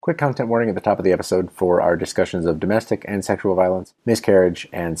Quick content warning at the top of the episode for our discussions of domestic and sexual violence, miscarriage,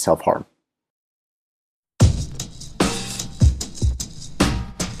 and self-harm.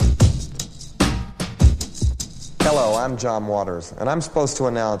 Hello, I'm John Waters, and I'm supposed to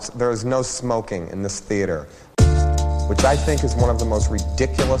announce there is no smoking in this theater, which I think is one of the most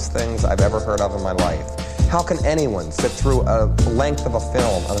ridiculous things I've ever heard of in my life. How can anyone sit through a length of a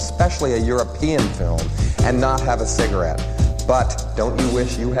film, and especially a European film, and not have a cigarette? But don't you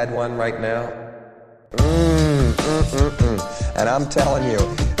wish you had one right now? And I'm telling you,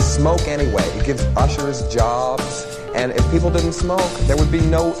 smoke anyway. It gives ushers jobs. And if people didn't smoke, there would be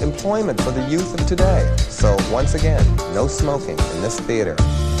no employment for the youth of today. So once again, no smoking in this theater.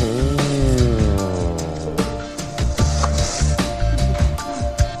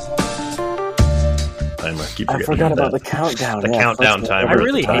 I forgot about the countdown. The countdown timer. I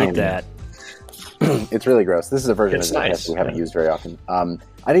really hate that. It's really gross. This is a version of the test we haven't used very often.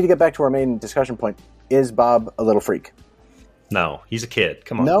 I need to get back to our main discussion point. Is Bob a little freak? No, he's a kid.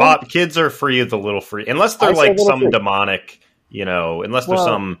 Come on. No? Bob, kids are free of the little freak. Unless they're like some freak. Demonic, unless there's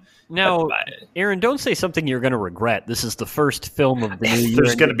some... Now, Aaron, don't say something you're going to regret. This is the first film of the new year.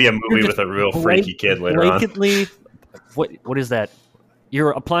 There's going to be a movie with a real freaky kid later on. What is that?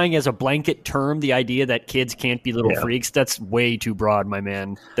 You're applying as a blanket term the idea that kids can't be little freaks. That's way too broad, my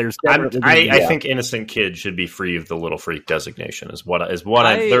man. I think innocent kids should be free of the little freak designation.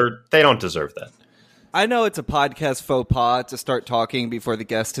 They don't deserve that. I know it's a podcast faux pas to start talking before the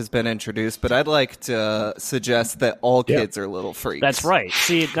guest has been introduced, but I'd like to suggest that all kids are little freaks. That's right.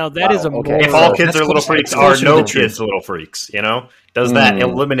 See, now that is a more... If all kids are little freaks, are no kids little freaks, Does that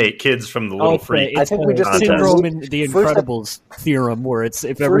eliminate kids from the little freak? I think we just syndrome in the Incredibles theorem, where it's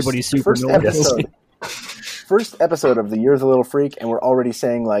if everybody's super normal. First episode of the Year's a Little Freak, and we're already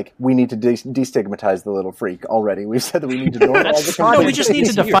saying, we need to destigmatize the little freak already. We've said that we need to normalize it. No, we just need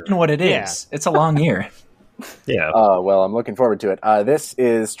to define what it is. Yeah. It's a long year. Yeah. Well, I'm looking forward to it. This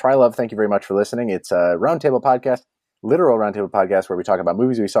is Try Love. Thank you very much for listening. It's a roundtable podcast, literal roundtable podcast, where we talk about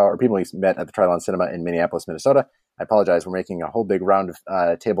movies we saw or people we met at the Trilon Cinema in Minneapolis, Minnesota. I apologize. We're making a whole big round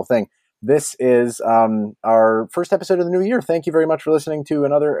of table thing. This is our first episode of the new year. Thank you very much for listening to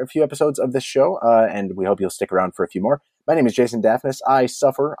a few episodes of this show, and we hope you'll stick around for a few more. My name is Jason Daphnis. I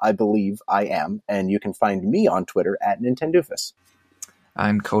suffer, I believe I am, and you can find me on Twitter at Nintendoofus.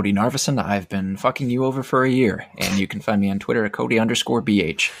 I'm Cody Narvison. I've been fucking you over for a year, and you can find me on Twitter at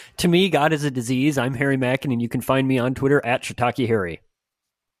Cody_BH. To me, God is a disease. I'm Harry Mackin, and you can find me on Twitter at Shiitake Harry.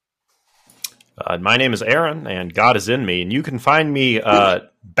 My name is Aaron, and God is in me, and you can find me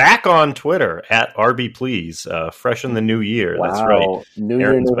back on Twitter at RBPlease, fresh in the new year. Wow. That's right. New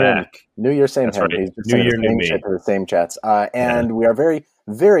Aaron's year, new back. Him. New year, same That's him. right. He's just New year, the new same me. shit to the same chats. And we are very,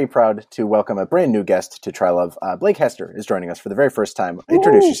 very proud to welcome a brand new guest to Try Love. Blake Hester is joining us for the very first time.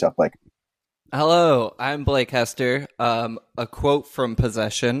 Introduce yourself, Blake. Hello, I'm Blake Hester. A quote from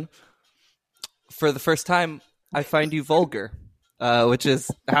Possession. For the first time, I find you vulgar. Which is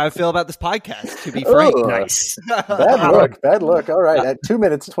how I feel about this podcast, to be frank. Nice. Bad look. All right. At 2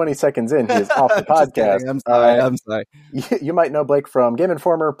 minutes, 20 seconds in, he is off the podcast. I'm sorry. You might know Blake from Game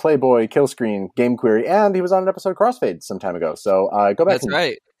Informer, Playboy, Killscreen, Game Query, and he was on an episode of Crossfade some time ago. So go back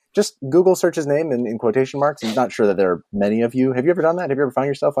and just Google search his name in quotation marks. I'm not sure that there are many of you. Have you ever done that? Have you ever found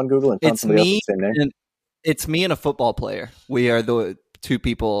yourself on Google and found somebody else with the same name? It's me and a football player. We are the two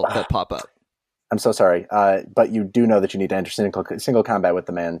people that pop up. I'm so sorry, but you do know that you need to enter single combat with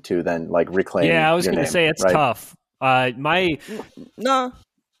the man to then reclaim. Yeah, I was going to say it's tough. No, not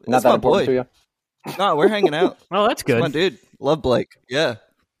that important boy. to you. No, we're hanging out. Oh, that's good, fun, dude. Love Blake. Yeah.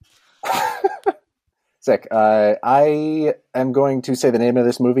 Sick. I am going to say the name of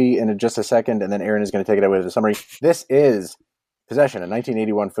this movie in just a second, and then Aaron is going to take it away with a summary. This is Possession, a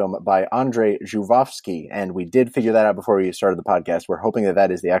 1981 film by Andrzej Żuławski, and we did figure that out before we started the podcast. We're hoping that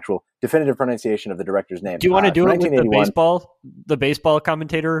is the actual definitive pronunciation of the director's name. Do you want to do it with the baseball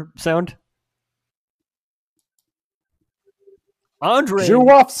commentator sound? Andrzej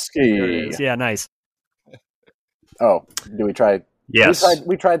Żuławski. Yeah, nice. Oh, do we try? Yes,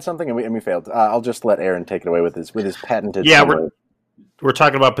 we tried something and we failed. I'll just let Aaron take it away with his patented. Yeah, we're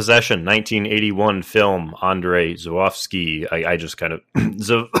talking about Possession, 1981 film, Andrzej Żuławski. I just kind of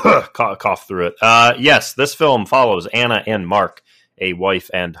coughed through it. Yes, this film follows Anna and Mark, a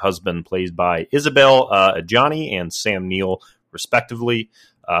wife and husband played by Isabel Johnny and Sam Neill, respectively,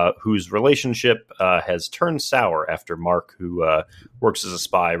 whose relationship has turned sour after Mark, who works as a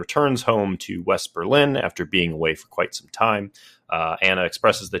spy, returns home to West Berlin after being away for quite some time. Anna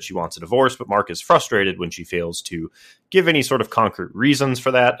expresses that she wants a divorce, but Mark is frustrated when she fails to give any sort of concrete reasons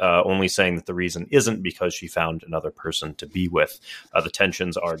for that, only saying that the reason isn't because she found another person to be with. The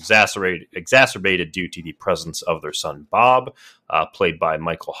tensions are exacerbated due to the presence of their son Bob, played by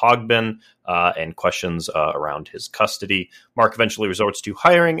Michael Hogbin, and questions around his custody. Mark eventually resorts to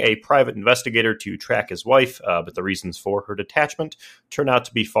hiring a private investigator to track his wife, but the reasons for her detachment turn out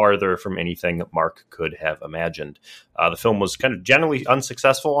to be farther from anything Mark could have imagined. The film was kind of generally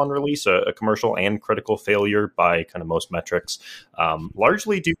unsuccessful on release, a commercial and critical failure by kind of most metrics,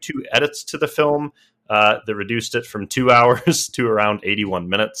 largely due to edits to the film that reduced it from 2 hours to around 81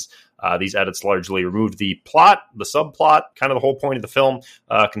 minutes. These edits largely removed the plot, the subplot, kind of the whole point of the film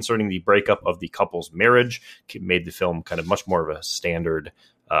concerning the breakup of the couple's marriage. It made the film kind of much more of a standard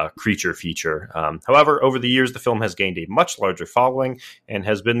creature feature. However, over the years, the film has gained a much larger following and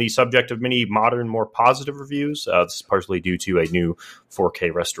has been the subject of many modern, more positive reviews. This is partially due to a new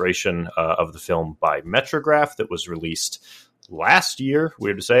 4K restoration of the film by Metrograph that was released last year,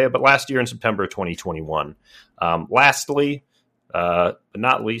 weird to say, but last year in September 2021. Lastly, but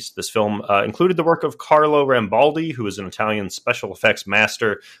not least, this film included the work of Carlo Rambaldi, who is an Italian special effects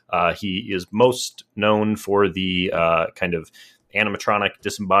master. He is most known for the kind of animatronic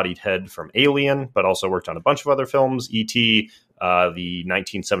disembodied head from Alien, but also worked on a bunch of other films, E.T., the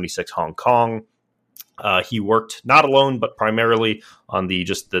 1976 Hong Kong. He worked not alone, but primarily on the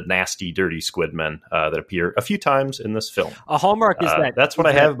nasty, dirty Squidmen that appear a few times in this film. A hallmark is that that's what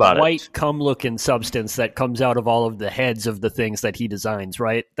I have about white it. cum-looking substance that comes out of all of the heads of the things that he designs,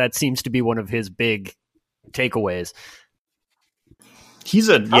 right? That seems to be one of his big takeaways. He's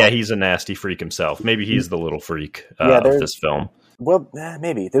a nasty freak himself. Maybe he's the little freak of this film. Well,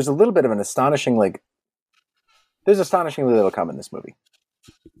 maybe. There's a little bit of an there's astonishingly little cum in this movie.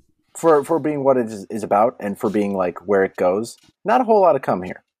 For being what it is about and for being like where it goes, not a whole lot of cum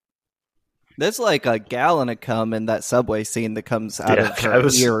here. There's like a gallon of cum in that subway scene that comes out of her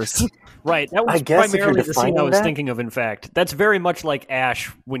ears. Right, that was primarily the scene I was thinking of, in fact. That's very much like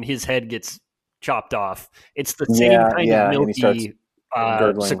Ash when his head gets chopped off. It's the same kind of milky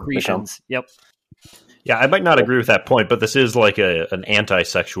secretions. Yep. Yeah, I might not agree with that point, but this is like an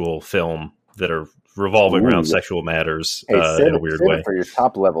anti-sexual film that are revolving around sexual matters in a weird way. For your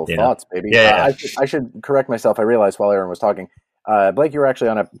top level thoughts, baby. Yeah. I should correct myself. I realized while Aaron was talking, Blake, you were actually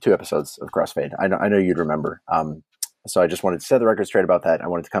on 2 episodes of Crossfade. I know you'd remember. So I just wanted to set the record straight about that. I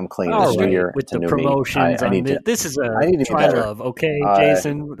wanted to come clean this new year. With the promotions, this is a try love, okay,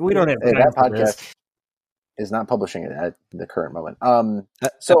 Jason? We don't have time that for podcast this. is not publishing it at the current moment.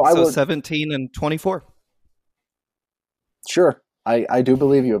 So I was 17 and 24. Sure, I do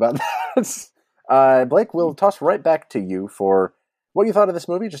believe you about that. Blake, we'll toss right back to you for what you thought of this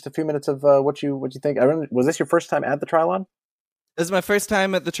movie. Just a few minutes of what you think. Was this your first time at the Trilon? This is my first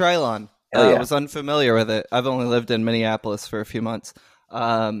time at the Trilon. I was unfamiliar with it. I've only lived in Minneapolis for a few months.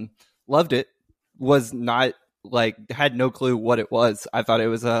 Loved it. Was not had no clue what it was. I thought it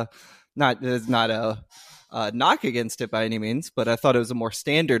was not a knock against it by any means, but I thought it was a more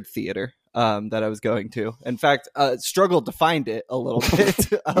standard theater that I was going to. In fact, struggled to find it a little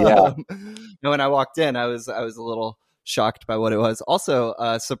bit. When I walked in, I was a little shocked by what it was. Also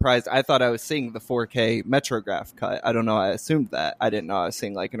surprised. I thought I was seeing the 4K Metrograph cut. I don't know. I assumed that. I didn't know I was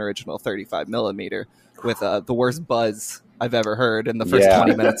seeing like an original 35 millimeter with the worst buzz I've ever heard in the first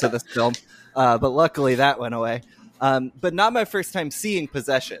 20 minutes of this film. But luckily that went away. But not my first time seeing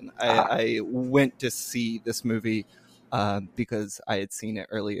Possession. I went to see this movie because I had seen it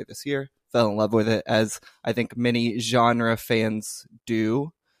earlier this year. Fell in love with it, as I think many genre fans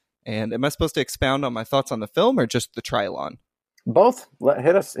do. And am I supposed to expound on my thoughts on the film or just the Trilon? Both.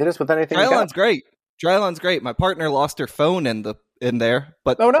 Hit us with anything. Trilon's great. Trilon's great. My partner lost her phone in there,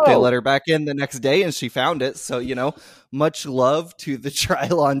 but they let her back in the next day and she found it. So, much love to the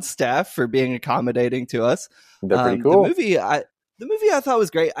Trilon staff for being accommodating to us. They're pretty cool. The movie I thought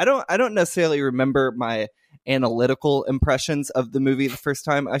was great. I don't necessarily remember my analytical impressions of the movie the first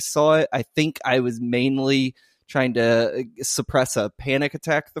time I saw it. I think I was mainly trying to suppress a panic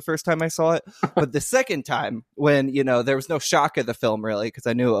attack the first time I saw it. But the second time, when, there was no shock of the film, really, because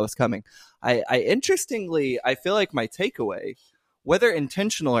I knew it was coming. I interestingly, I feel like my takeaway, whether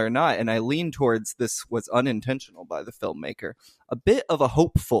intentional or not, and I lean towards this was unintentional by the filmmaker, a bit of a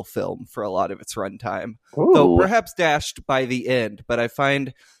hopeful film for a lot of its runtime, though perhaps dashed by the end. But I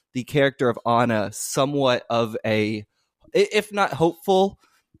find the character of Anna somewhat of a, if not hopeful,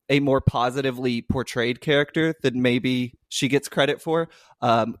 a more positively portrayed character than maybe she gets credit for.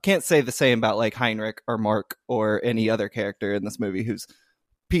 Can't say the same about like Heinrich or Mark or any other character in this movie who's a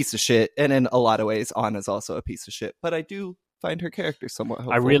piece of shit. And in a lot of ways, Anna's also a piece of shit. But I do find her character somewhat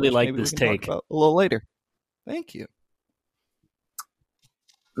hopeful. I really like this take. A little later. Thank you.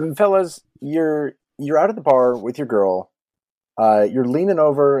 Fellas, you're out at the bar with your girl. You're leaning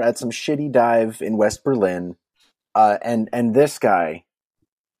over at some shitty dive in West Berlin, and this guy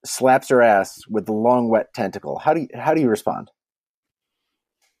slaps her ass with the long wet tentacle. How do you respond?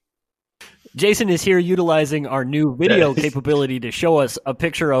 Jason is here utilizing our new video capability to show us a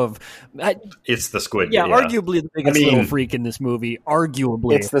picture of. It's the Squid Game. Yeah, arguably the biggest little freak in this movie.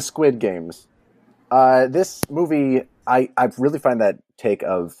 Arguably, it's the Squid Games. This movie, I really find that take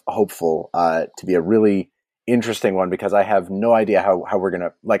of hopeful to be a really interesting one, because I have no idea how we're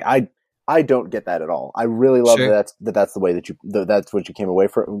gonna like. I don't get that at all. I really love that's the way that that's what you came away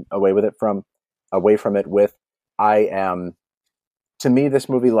from it with. To me, this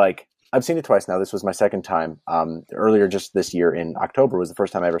movie, like, I've seen it twice now. This was my second time. Earlier, just this year in October, was the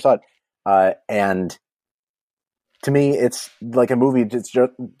first time I ever saw it. And to me, it's like a movie that's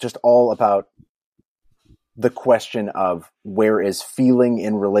just all about the question of where is feeling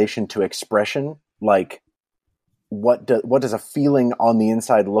in relation to expression. Like, what does a feeling on the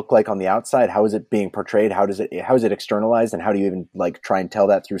inside look like on the outside? How is it being portrayed? How is it externalized? And how do you even like try and tell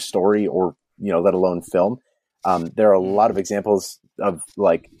that through story or, let alone film? There are a lot of examples of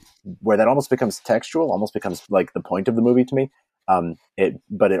like where that almost becomes textual, almost becomes like the point of the movie to me.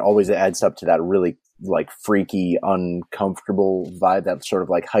 But it always adds up to that really like freaky, uncomfortable vibe, that sort of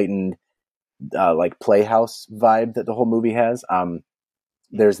like heightened, like Playhouse vibe that the whole movie has.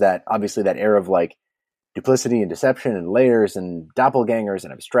 There's that, obviously, that air of like duplicity and deception and layers and doppelgangers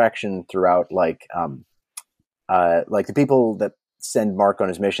and abstraction throughout, like the people that send Mark on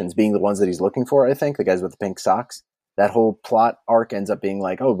his missions being the ones that he's looking for. I think the guys with the pink socks. That whole plot arc ends up being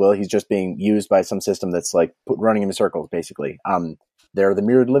like, oh, well, he's just being used by some system that's like running him in circles, basically. There are the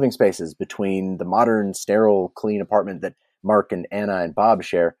mirrored living spaces between the modern, sterile, clean apartment that Mark and Anna and Bob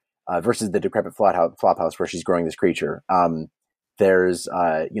share versus the decrepit flop house where she's growing this creature. There's,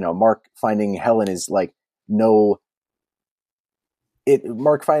 Mark finding Helen is like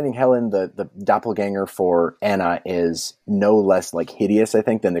Mark finding Helen, the doppelganger for Anna, is no less like hideous, I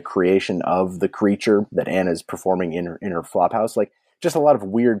think, than the creation of the creature that Anna is performing in her flophouse. Like, just a lot of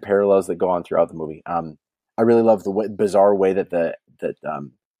weird parallels that go on throughout the movie. I really love the bizarre way that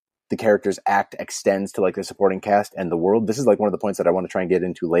the characters act extends to like the supporting cast and the world. This is like one of the points that I want to try and get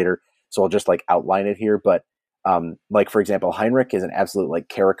into later, so I'll just like outline it here. But like, for example, Heinrich is an absolute like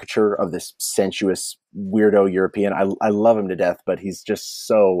caricature of this sensuous weirdo European. I love him to death, but he's just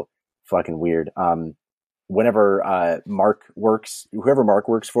so fucking weird. Whenever whoever Mark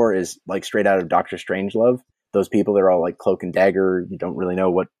works for is like straight out of Doctor Strangelove. Those people, they're all like cloak and dagger. You don't really know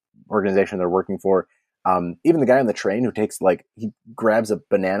what organization they're working for. Even the guy on the train who he grabs a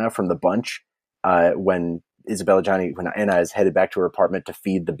banana from the bunch when Anna is headed back to her apartment to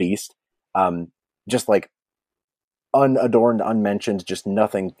feed the beast. Just like unadorned, unmentioned, just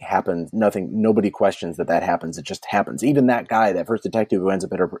nothing happens. Nobody questions that happens. It just happens. Even that guy, that first detective who ends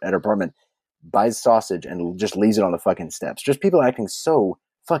up at her apartment, buys sausage and just leaves it on the fucking steps. Just people acting so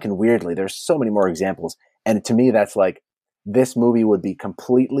fucking weirdly. There's so many more examples. And to me, that's like, this movie would be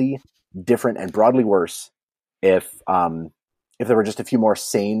completely different and broadly worse if there were just a few more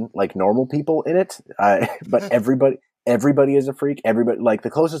sane, like normal people in it. But everybody is a freak. Everybody, like, the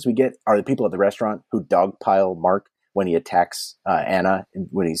closest we get are the people at the restaurant who dogpile Mark when he attacks Anna,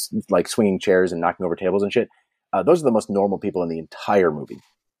 when he's like swinging chairs and knocking over tables and shit. Those are the most normal people in the entire movie.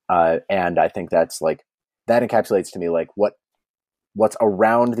 And I think that's like, that encapsulates to me like what's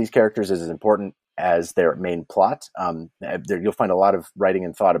around these characters is as important as their main plot. You'll find a lot of writing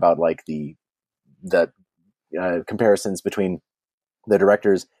and thought about like the comparisons between the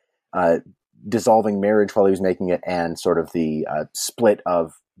director's dissolving marriage while he was making it and sort of the split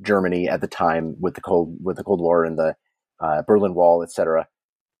of Germany at the time with the Cold War and the Berlin Wall, etc.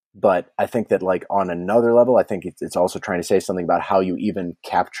 But I think that like on another level, I think it's also trying to say something about how you even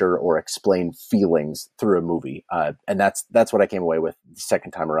capture or explain feelings through a movie. And that's what I came away with the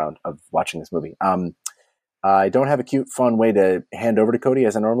second time around of watching this movie. I don't have a cute, fun way to hand over to Cody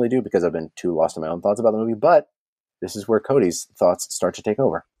as I normally do because I've been too lost in my own thoughts about the movie, but this is where Cody's thoughts start to take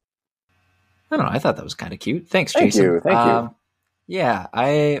over. I don't know. I thought that was kind of cute. Thanks, Jason. Thank you. Yeah,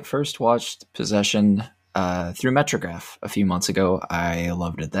 I first watched Possession through Metrograph a few months ago. I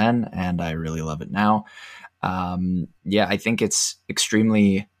loved it then, and I really love it now. I think it's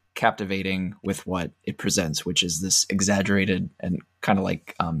extremely captivating with what it presents, which is this exaggerated and kind of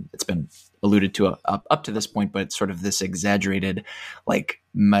like it's been alluded to up to this point, but it's sort of this exaggerated like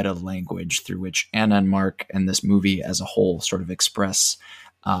meta language through which Anna and Mark and this movie as a whole sort of express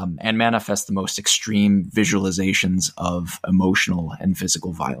and manifest the most extreme visualizations of emotional and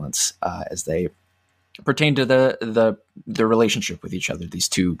physical violence as they pertain to the relationship with each other. These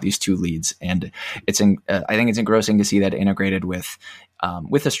two leads, and I think it's engrossing to see that integrated with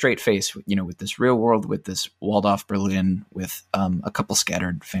a straight face, with this real world, with this walled off Berlin, with a couple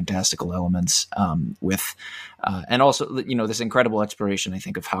scattered fantastical elements, and also this incredible exploration, I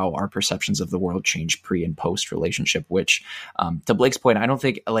think, of how our perceptions of the world change pre and post relationship. Which, to Blake's point, I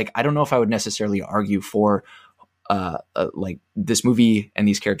don't know if I would necessarily argue for like this movie and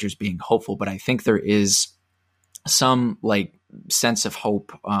these characters being hopeful, but I think there is some sense of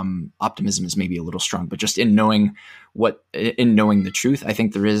hope. Optimism is maybe a little strong, but just in knowing the truth, I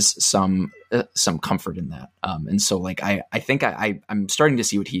think there is some comfort in that. And so I think I'm starting to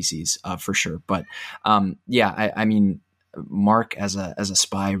see what he sees for sure. But I mean, Mark as a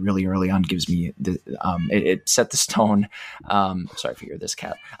spy really early on gives me it set this tone. Sorry if you hear this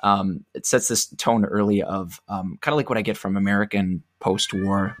cat. It sets this tone early of kind of like what I get from American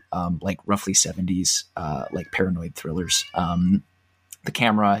post-war, roughly 70s, paranoid thrillers. The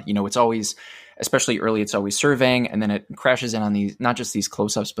camera, it's always, especially early, it's always surveying, and then it crashes in on these, not just these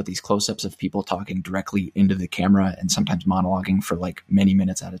close-ups, but these close-ups of people talking directly into the camera and sometimes monologuing for many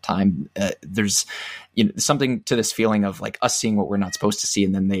minutes at a time. There's something to this feeling of us seeing what we're not supposed to see,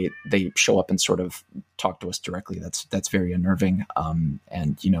 and then they show up and sort of talk to us directly. That's very unnerving.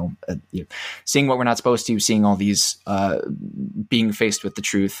 And seeing what we're not supposed to, seeing all these being faced with the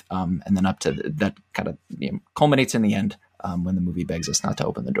truth, and then up to that kind of culminates in the end. When the movie begs us not to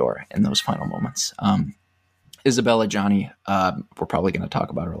open the door in those final moments. Isabella Adjani, we're probably going to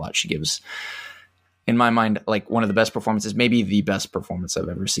talk about her a lot. She gives, in my mind, one of the best performances, maybe the best performance I've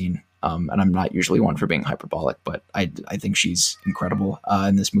ever seen. And I'm not usually one for being hyperbolic, but I think she's incredible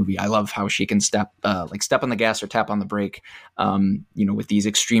in this movie. I love how she can step on the gas or tap on the brake, with these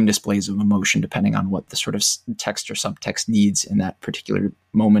extreme displays of emotion, depending on what the sort of text or subtext needs in that particular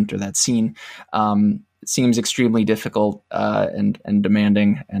moment or that scene. It seems extremely difficult and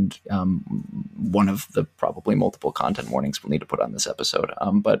demanding, and one of the probably multiple content warnings we'll need to put on this episode.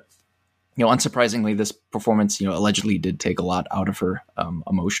 But unsurprisingly, this performance, allegedly did take a lot out of her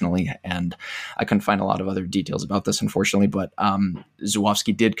emotionally, and I couldn't find a lot of other details about this, unfortunately. But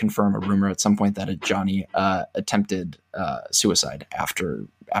Zuwofsky did confirm a rumor at some point that Adjani attempted suicide after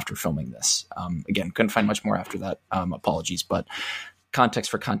filming this. Again, couldn't find much more after that. Apologies, but.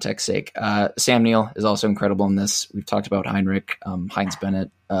 Context for context's sake. Sam Neill is also incredible in this. We've talked about Heinrich. Heinz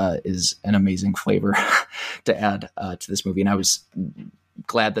Bennett is an amazing flavor to add to this movie. And I was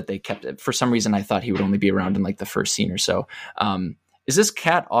glad that they kept it. For some reason, I thought he would only be around in the first scene or so. Is this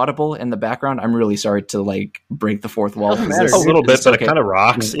cat audible in the background? I'm really sorry to break the fourth wall. A little bit, but okay. It kind of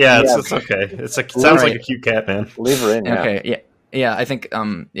rocks. Yeah, it's okay. It sounds like a cute cat, man. Leave her in. Yeah. Okay, yeah. Yeah, I think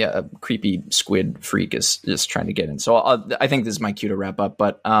a creepy squid freak is just trying to get in. So I think this is my cue to wrap up.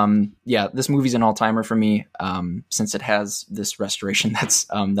 But this movie's an all-timer for me since it has this restoration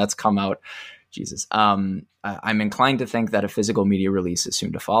that's come out. Jesus. I'm inclined to think that a physical media release is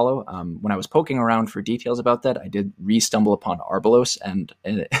soon to follow. When I was poking around for details about that, I did re-stumble upon Arbalos, and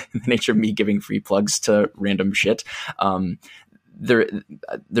in the nature of me giving free plugs to random shit.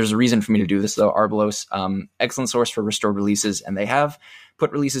 There's a reason for me to do this, though. Arbalos, excellent source for restored releases, and they have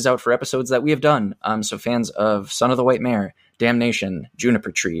put releases out for episodes that we have done. So fans of Son of the White Mare, Damnation,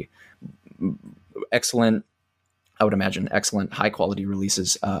 Juniper Tree, excellent, I would imagine, excellent high-quality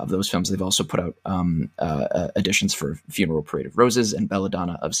releases of those films. They've also put out editions for Funeral Parade of Roses and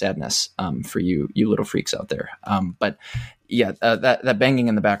Belladonna of Sadness for you little freaks out there. But yeah, that banging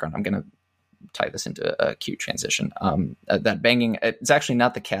in the background, I'm going to tie this into a cute transition. That banging, it's actually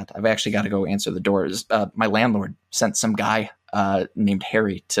not the cat. I've actually got to go answer the doors. My landlord sent some guy named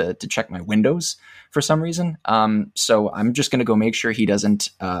Harry to check my windows for some reason. So I'm just going to go make sure he doesn't,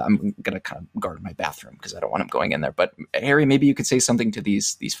 I'm going to kind of guard my bathroom because I don't want him going in there. But Harry, maybe you could say something to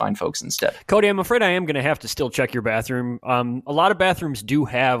these fine folks instead. Cody, I'm afraid I am going to have to still check your bathroom. A lot of bathrooms do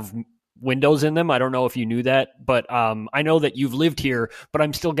have windows in them. I don't know if you knew that, but I know that you've lived here, but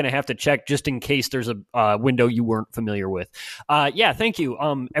I'm still going to have to check just in case there's a window you weren't familiar with. Yeah, thank you.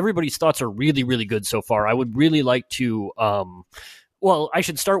 Everybody's thoughts are really, really good so far. I would really like to... Well, I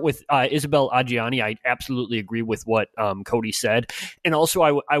should start with Isabel Adjani. I absolutely agree with what Cody said. And also,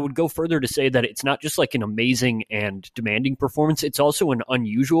 I would go further to say that it's not just an amazing and demanding performance. It's also an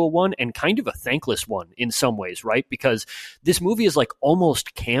unusual one and kind of a thankless one in some ways, right? Because this movie is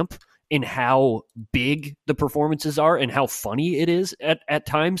almost camp in how big the performances are and how funny it is at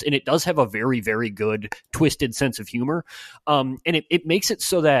times. And it does have a very, very good twisted sense of humor. And it makes it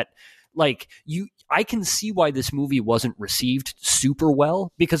so that I can see why this movie wasn't received super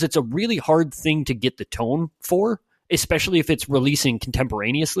well, because it's a really hard thing to get the tone for, especially if it's releasing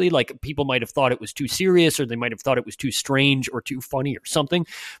contemporaneously. Like, people might have thought it was too serious, or they might have thought it was too strange or too funny or something.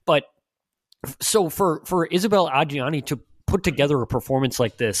 But so for Isabel Adjani to put together a performance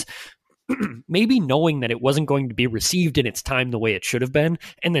like this, maybe knowing that it wasn't going to be received in its time the way it should have been,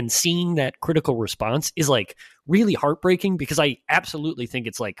 and then seeing that critical response is like really heartbreaking, because I absolutely think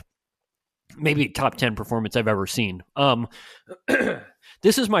it's like maybe top 10 performance I've ever seen.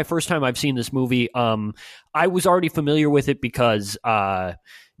 This is my first time I've seen this movie. I was already familiar with it because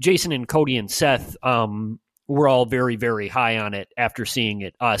Jason and Cody and Seth were all very, very high on it after seeing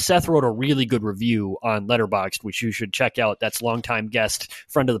it. Seth wrote a really good review on Letterboxd, which you should check out. That's longtime guest,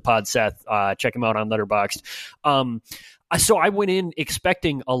 friend of the pod, Seth. Check him out on Letterboxd. So I went in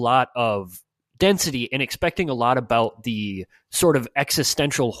expecting a lot of density and expecting a lot about the sort of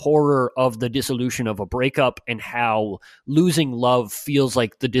existential horror of the dissolution of a breakup, and how losing love feels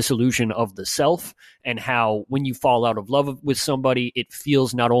like the dissolution of the self, and how when you fall out of love with somebody, it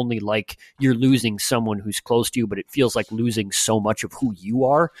feels not only like you're losing someone who's close to you, but it feels like losing so much of who you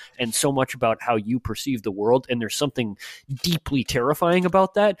are and so much about how you perceive the world. And there's something deeply terrifying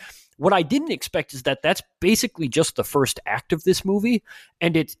about that. What I didn't expect is that that's basically just the first act of this movie,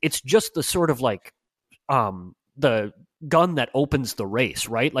 and it's just the sort of like the gun that opens the race,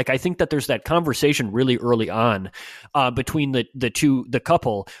 right? Like, I think that there's that conversation really early on between the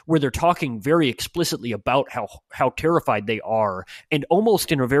couple, where they're talking very explicitly about how terrified they are, and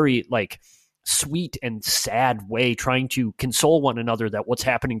almost in a very like sweet and sad way, trying to console one another that what's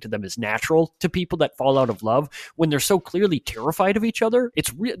happening to them is natural to people that fall out of love, when they're so clearly terrified of each other.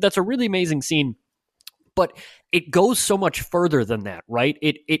 That's a really amazing scene. But it goes so much further than that, right?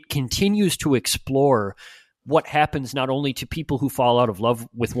 It continues to explore what happens not only to people who fall out of love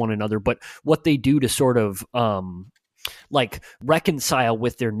with one another, but what they do to sort of like reconcile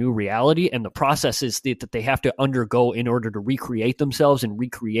with their new reality, and the processes that they have to undergo in order to recreate themselves and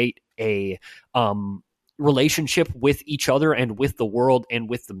recreate a relationship with each other and with the world and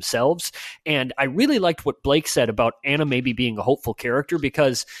with themselves. And I really liked what Blake said about Anna maybe being a hopeful character,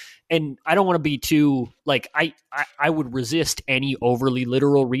 because, and I don't want to be too like, I would resist any overly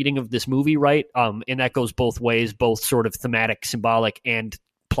literal reading of this movie, right? And that goes both ways, both sort of thematic, symbolic, and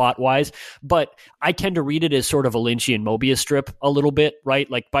plot-wise. But I tend to read it as sort of a Lynchian Mobius strip a little bit,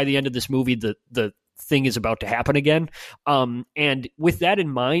 right? Like, by the end of this movie, the thing is about to happen again. And with that in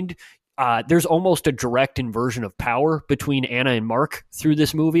mind, there's almost a direct inversion of power between Anna and Mark through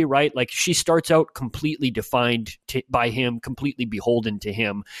this movie, right? Like, she starts out completely defined by him, completely beholden to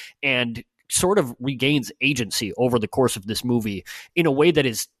him, and sort of regains agency over the course of this movie in a way that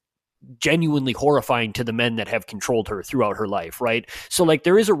is genuinely horrifying to the men that have controlled her throughout her life, right? So like,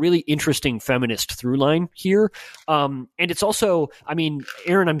 there is a really interesting feminist through line here. And it's also, I mean,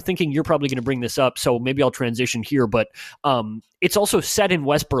 Aaron, I'm thinking you're probably going to bring this up, so maybe I'll transition here, but it's also set in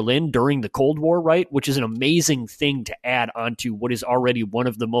West Berlin during the Cold War, right? Which is an amazing thing to add onto what is already one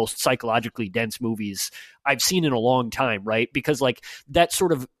of the most psychologically dense movies I've seen in a long time, right? Because like, that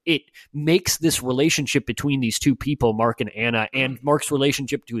sort of, it makes this relationship between these two people, Mark and Anna, and Mark's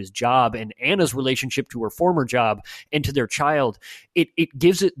relationship to his job and Anna's relationship to her former job and to their child, it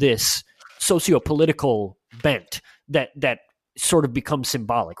gives it this socio-political bent that sort of becomes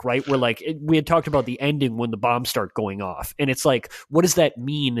symbolic, right? Where like, we had talked about the ending when the bombs start going off, and it's like, what does that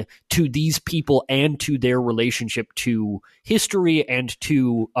mean to these people and to their relationship to history and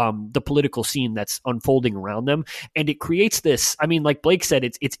to the political scene that's unfolding around them? And it creates this, I mean, like Blake said,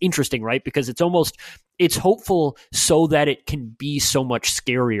 it's interesting, right? Because it's hopeful so that it can be so much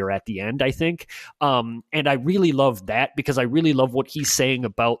scarier at the end, I think. And I really love that, because I really love what he's saying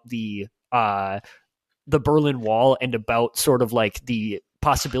about the Berlin Wall and about sort of like the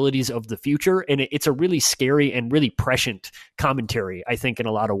possibilities of the future. And it's a really scary and really prescient commentary, I think, in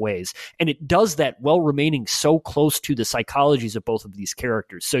a lot of ways. And it does that while remaining so close to the psychologies of both of these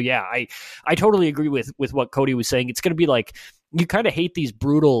characters. So yeah, I totally agree with what Cody was saying. It's going to be like, you kind of hate these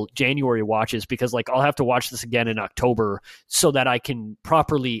brutal January watches, because like, I'll have to watch this again in October so that I can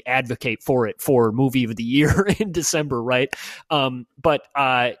properly advocate for it for movie of the year in December. Right. But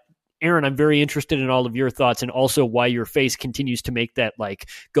Aaron, I'm very interested in all of your thoughts, and also why your face continues to make that like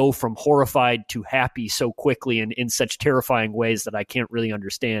go from horrified to happy so quickly and in such terrifying ways that I can't really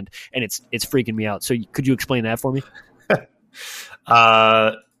understand. And it's freaking me out. So could you explain that for me?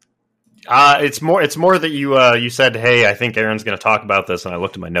 It's more that you said, "Hey, I think Aaron's going to talk about this," and I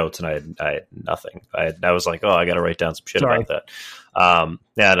looked at my notes and I had nothing. I was like, "Oh, I got to write down some shit Sorry. about that."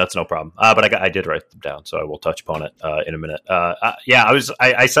 Yeah, that's no problem. But I did write them down, so I will touch upon it in a minute.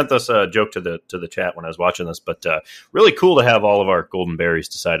 I sent this joke to the chat when I was watching this, but really cool to have all of our golden berries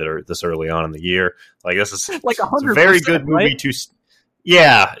decided this early on in the year. Like this is Like it's a 100%, very good movie right? to.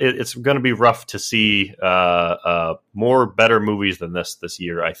 Yeah, it's going to be rough to see more better movies than this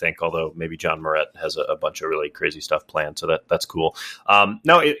year, I think, although maybe John Moret has a bunch of really crazy stuff planned, so that's cool.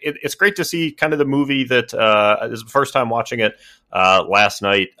 It's great to see kind of the movie that this is the first time watching it last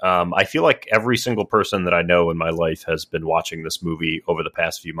night. I feel like every single person that I know in my life has been watching this movie over the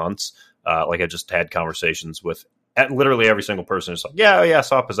past few months. Like I just had conversations with literally every single person is like, yeah, I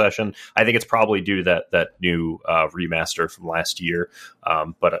saw Possession. I think it's probably due to that new remaster from last year.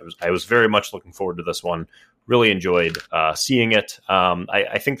 But I was very much looking forward to this one. Really enjoyed seeing it.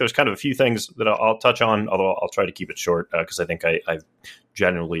 I think there's kind of a few things that I'll touch on, although I'll try to keep it short because I think I've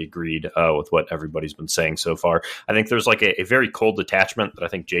generally agreed with what everybody's been saying so far. I think there's like a very cold detachment that I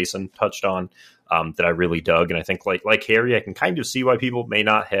think Jason touched on that I really dug. And I think like Harry, I can kind of see why people may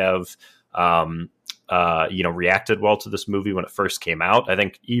not have reacted well to this movie when it first came out. I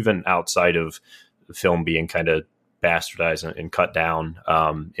think even outside of the film being kind of bastardized and cut down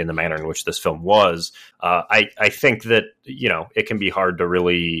in the manner in which this film was, I think that, it can be hard to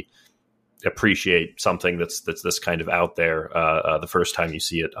really appreciate something that's this kind of out there the first time you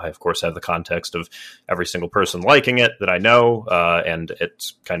see it. I, of course, have the context of every single person liking it that I know and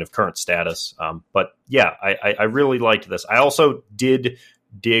its kind of current status. But yeah, I really liked this. I also did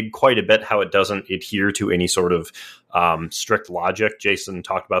dig quite a bit how it doesn't adhere to any sort of strict logic. Jason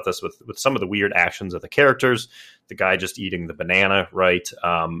talked about this with some of the weird actions of the characters. The guy just eating the banana, right?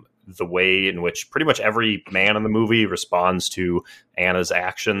 The way in which pretty much every man in the movie responds to Anna's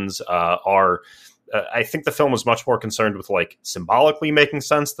actions are. I think the film was much more concerned with like symbolically making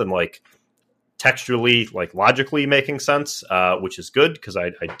sense than like textually, like logically making sense, which is good because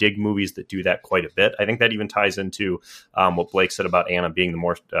I dig movies that do that quite a bit. I think that even ties into what Blake said about Anna being the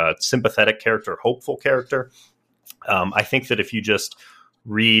more sympathetic character, hopeful character. I think that if you just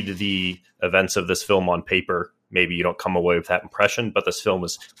read the events of this film on paper, maybe you don't come away with that impression, but this film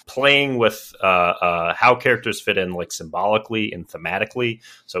is playing with how characters fit in like symbolically and thematically.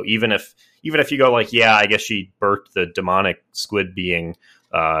 So even if you go like, yeah, I guess she birthed the demonic squid being,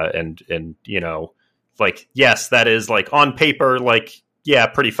 and like, yes, that is like on paper, like, yeah,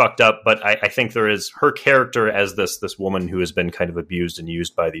 pretty fucked up. But I think there is her character as this woman who has been kind of abused and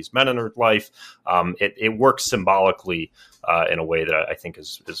used by these men in her life. It works symbolically in a way that I think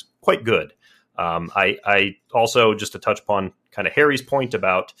is quite good. I also, just to touch upon kind of Harry's point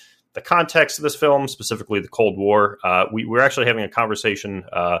about the context of this film, specifically the Cold War, we're actually having a conversation,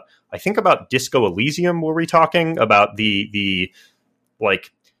 I think about Disco Elysium. Were we talking about the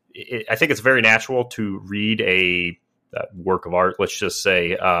like, I think it's very natural to read a work of art, let's just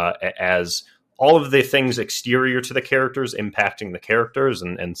say, as all of the things exterior to the characters impacting the characters.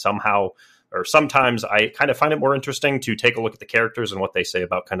 And somehow, or sometimes I kind of find it more interesting to take a look at the characters and what they say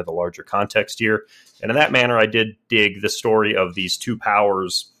about kind of the larger context here. And in that manner, I did dig the story of these two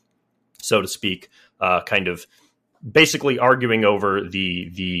powers, so to speak, kind of basically arguing over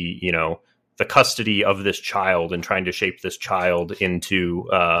the custody of this child and trying to shape this child into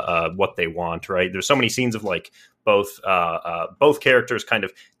what they want, right? There's so many scenes of like both characters kind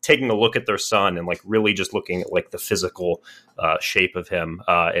of taking a look at their son and like really just looking at like the physical shape of him,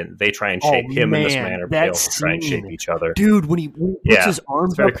 and they try and shape him in this manner, but they also try and shape each other. Dude, when he puts his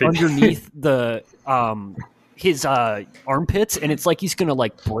arms up creepy. underneath the his armpits, and it's like he's gonna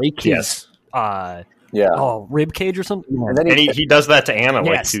like break his rib cage or something. And then he does that to Anna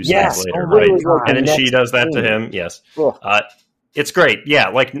like 2 seconds later, oh, right? God, And then she next does that to scene. him. Yes. It's great. Yeah.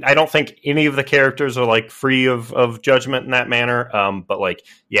 Like, I don't think any of the characters are like free of judgment in that manner. But like,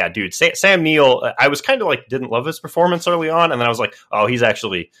 yeah, dude, Sam Neill, I was kind of like, didn't love his performance early on. And then I was like, oh, he's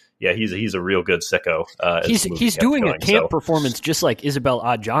actually, yeah, he's a real good sicko. He's doing a camp performance just like Isabel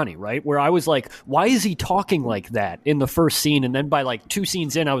Adjani, right? Where I was like, why is he talking like that in the first scene? And then by like 2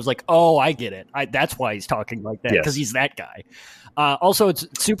 scenes in, I was like, oh, I get it. That's why he's talking like that, because he's that guy. Also, it's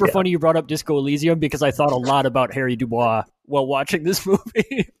super funny you brought up Disco Elysium, because I thought a lot about Harry Dubois while watching this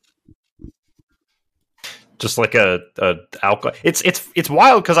movie. Just like a alcohol. It's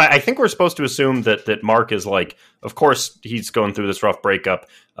wild because I think we're supposed to assume that Mark is like, of course he's going through this rough breakup.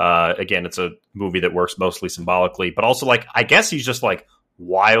 Again, it's a movie that works mostly symbolically, but also like, I guess he's just like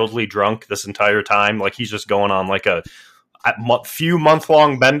wildly drunk this entire time. Like he's just going on like a few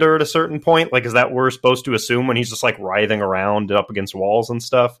month-long bender at a certain point. Like, is that what we're supposed to assume when he's just like writhing around and up against walls and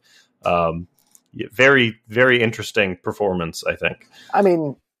stuff? Very, very interesting performance, I think. I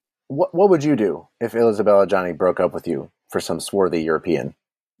mean, what would you do if Isabella Johnny broke up with you for some swarthy European?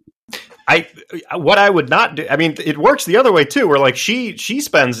 What I would not do. I mean, it works the other way too, where like she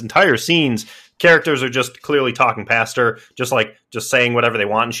spends entire scenes. Characters are just clearly talking past her, just saying whatever they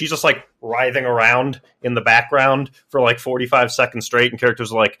want, and she's just like writhing around in the background for like 45 seconds straight. And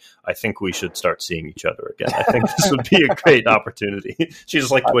characters are like, "I think we should start seeing each other again. I think this would be a great opportunity." She's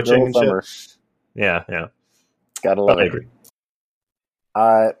just like twitching and shit. Yeah. Gotta love I it. agree.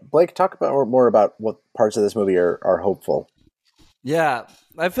 Blake, talk more about what parts of this movie are hopeful. Yeah,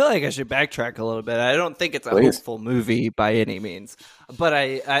 I feel like I should backtrack a little bit. I don't think it's a hopeful movie by any means. But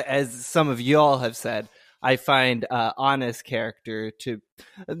I, as some of y'all have said, I find Anna's character to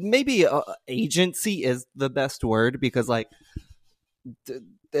maybe agency is the best word, because like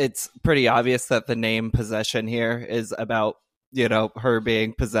it's pretty obvious that the name possession here is about, you know, her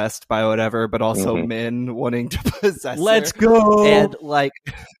being possessed by whatever, but also men wanting to possess Let's her. go. And like...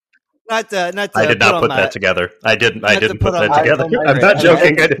 Not to I did not put that together. I didn't put that together. I'm not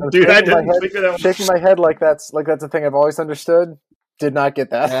joking. I didn't figure that one. Shaking my head like that's a thing I've always understood. Did not get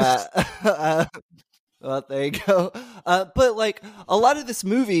that. Well, there you go. But like a lot of this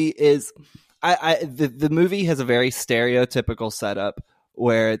movie is, the movie has a very stereotypical setup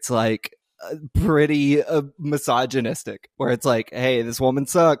where it's like pretty misogynistic, where it's like, hey, this woman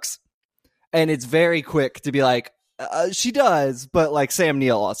sucks, and it's very quick to be like, she does, but like Sam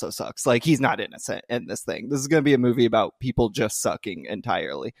Neill also sucks. Like he's not innocent in this thing. This is going to be a movie about people just sucking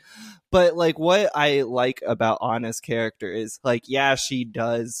entirely. But like what I like about Anna's character is like, yeah, she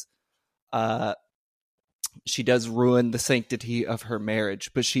does ruin the sanctity of her marriage,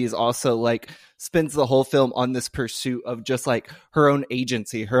 but she is also like spends the whole film on this pursuit of just like her own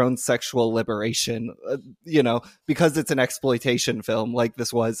agency, her own sexual liberation, you know, because it's an exploitation film like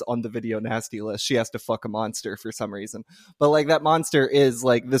this was on the Video Nasty list. She has to fuck a monster for some reason, but like that monster is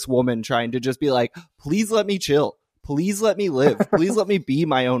like this woman trying to just be like, please let me chill, please let me live, please let me be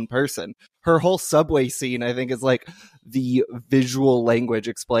my own person. Her whole subway scene, I think, is like the visual language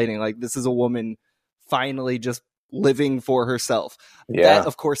explaining like this is a woman finally just living for herself. Yeah. That,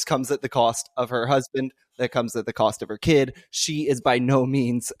 of course, comes at the cost of her husband. That comes at the cost of her kid. She is by no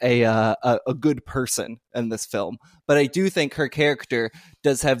means a good person in this film. But I do think her character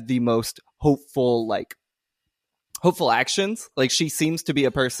does have the most hopeful actions. Like she seems to be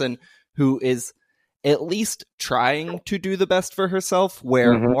a person who is at least trying to do the best for herself,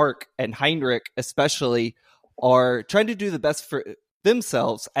 where Mark and Heinrich especially are trying to do the best for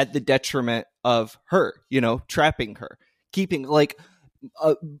themselves at the detriment of her, you know, trapping her, keeping like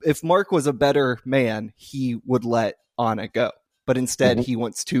if Mark was a better man, he would let Anna go, but instead he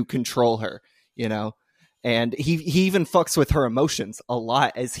wants to control her, you know, and he even fucks with her emotions a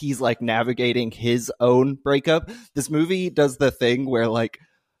lot as he's like navigating his own breakup. This movie does the thing where like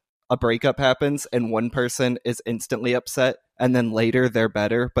a breakup happens and one person is instantly upset and then later they're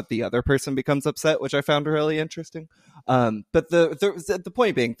better, but the other person becomes upset, which I found really interesting. But the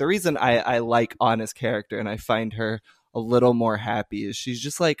point being, the reason I like Anna's character and I find her a little more happy is she's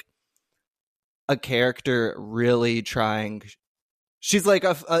just like a character really trying. She's like,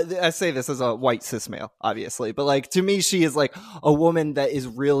 I say this as a white cis male, obviously, but like to me, she is like a woman that is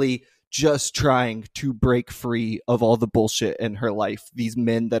really just trying to break free of all the bullshit in her life. These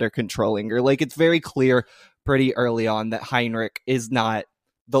men that are controlling her. Like it's very clear pretty early on that Heinrich is not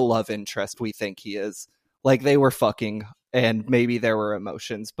the love interest we think he is. Like they were fucking and maybe there were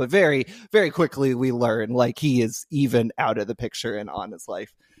emotions, but very, very quickly we learn like he is even out of the picture in Anna's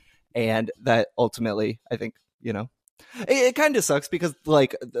life. And that ultimately, I think, you know, it kind of sucks because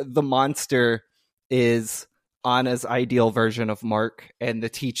like the monster is Anna's ideal version of Mark and the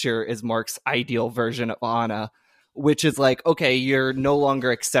teacher is Mark's ideal version of Anna, which is like, okay, you're no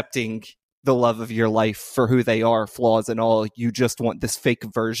longer accepting the love of your life for who they are, flaws and all. You just want this fake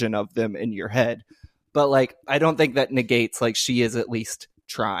version of them in your head. But like, I don't think that negates like she is at least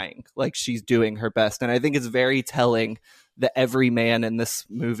trying, like she's doing her best. And I think it's very telling that every man in this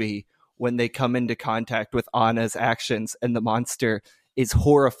movie, when they come into contact with Anna's actions and the monster is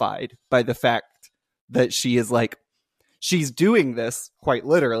horrified by the fact that she is like, she's doing this quite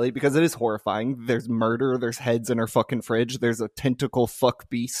literally because it is horrifying. There's murder, there's heads in her fucking fridge, there's a tentacle fuck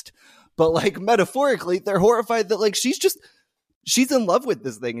beast. But like metaphorically, they're horrified that like she's in love with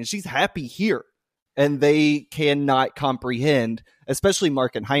this thing and she's happy here. And they cannot comprehend, especially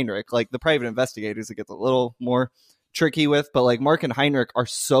Mark and Heinrich, like the private investigators, it gets a little more tricky with, but like Mark and Heinrich are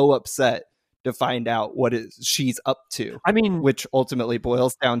so upset to find out what she's up to. I mean, which ultimately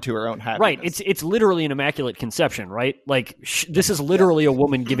boils down to her own happiness. Right. It's literally an immaculate conception, right? Like this is literally a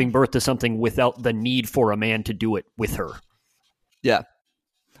woman giving birth to something without the need for a man to do it with her. Yeah.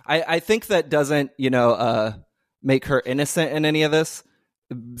 I think that doesn't, make her innocent in any of this.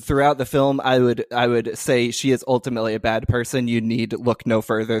 Throughout the film, I would say she is ultimately a bad person. You need look no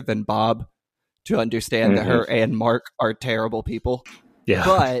further than Bob to understand that her and Mark are terrible people. Yeah.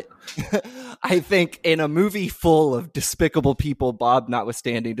 But I think in a movie full of despicable people, Bob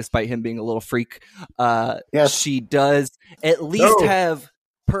notwithstanding, despite him being a little freak, she does at least have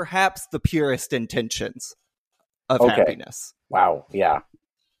perhaps the purest intentions of happiness. Wow. Yeah.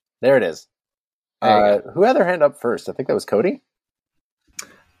 There it is. Who had their hand up first? I think that was Cody.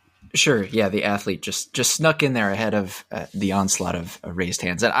 Sure. Yeah, the athlete just snuck in there ahead of the onslaught of raised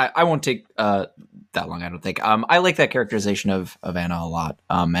hands. And I won't take that long, I don't think. I like that characterization of Anna a lot.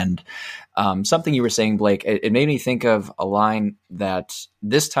 And something you were saying, Blake, it made me think of a line that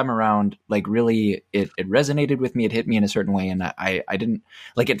this time around, like really, it resonated with me. It hit me in a certain way. And I didn't,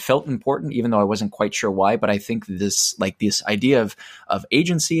 like, it felt important, even though I wasn't quite sure why. But I think this idea of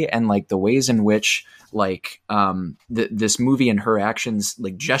agency and like the ways in which like this movie and her actions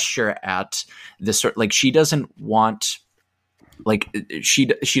like gesture at this sort, like she doesn't want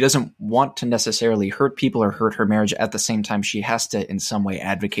to necessarily hurt people or hurt her marriage. At the same time, she has to in some way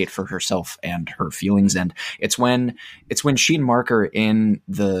advocate for herself and her feelings. And it's when she and Mark are in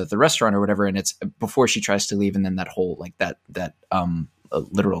the restaurant or whatever, and it's before she tries to leave, and then that whole like that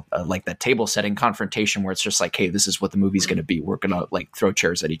literal like that table setting confrontation where it's just like, hey, this is what the movie's going to be. We're going to like throw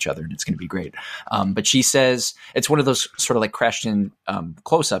chairs at each other and it's going to be great. But she says, it's one of those sort of like crashed in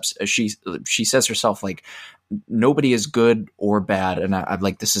close-ups. She says herself like, nobody is good or bad. And I'm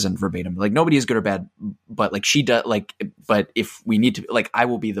like, this isn't verbatim, like nobody is good or bad, but like she does like, but if we need to, like, I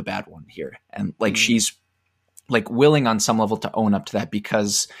will be the bad one here. And like, she's like willing on some level to own up to that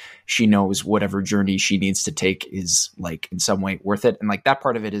because she knows whatever journey she needs to take is like in some way worth it. And like that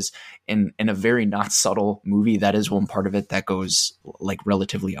part of it is in a very not subtle movie. That is one part of it that goes like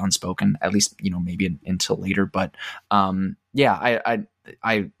relatively unspoken, at least, maybe until later. But yeah, I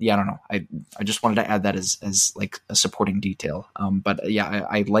don't know. I just wanted to add that as like a supporting detail. But yeah,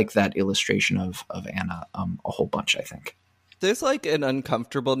 I like that illustration of Anna a whole bunch, I think. There's like an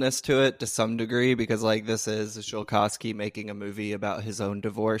uncomfortableness to it to some degree because like this is Zulkowski making a movie about his own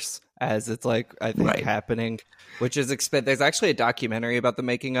divorce as it's like, I think happening, which is there's actually a documentary about the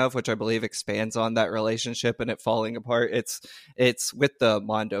making of, which I believe expands on that relationship and it falling apart. It's with the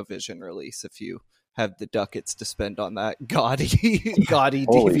Mondo Vision release. If you have the ducats to spend on that gaudy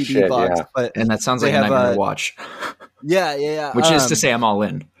DVD shit, box. yeah. But and that sounds like a nightmare to watch. Yeah. Which is to say I'm all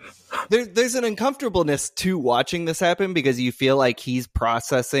in. There's an uncomfortableness to watching this happen because you feel like he's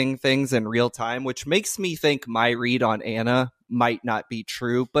processing things in real time, which makes me think my read on Anna might not be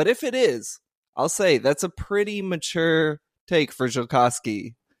true. But if it is, I'll say that's a pretty mature take for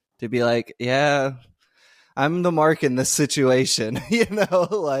Zulkowski to be like, yeah, I'm the Mark in this situation.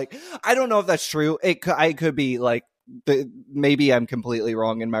 Like, I don't know if that's true. I could be like, maybe I'm completely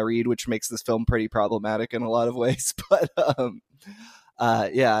wrong in my read, which makes this film pretty problematic in a lot of ways. But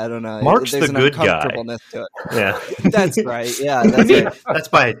yeah, I don't know. Mark's There's the an good guy. To it. Yeah, that's right. Yeah, that's right. That's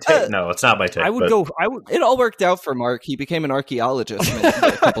by take. No, it's not by take. It all worked out for Mark. He became an archaeologist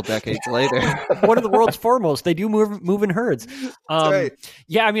a couple decades later. One of the world's foremost. They do move in herds. Right.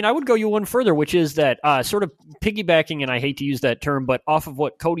 Yeah, I mean, I would go you one further, which is that sort of piggybacking, and I hate to use that term, but off of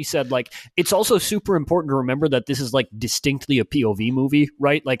what Cody said, like it's also super important to remember that this is like distinctly a POV movie,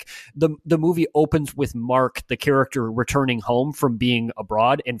 right? Like the movie opens with Mark, the character, returning home from being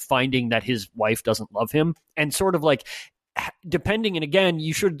abroad and finding that his wife doesn't love him, and sort of like depending, and again,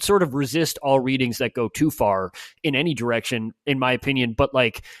 you should sort of resist all readings that go too far in any direction, in my opinion, but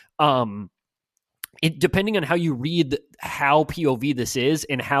like depending on how you read how POV this is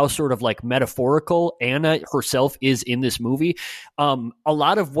and how sort of like metaphorical Anna herself is in this movie, a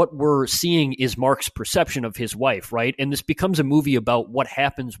lot of what we're seeing is Mark's perception of his wife, right? And this becomes a movie about what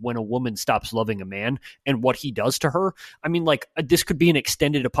happens when a woman stops loving a man and what he does to her. I mean, like this could be an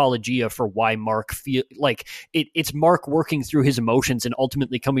extended apologia for why Mark feel like it's Mark working through his emotions and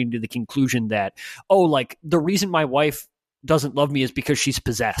ultimately coming to the conclusion that, oh, like the reason my wife doesn't love me is because she's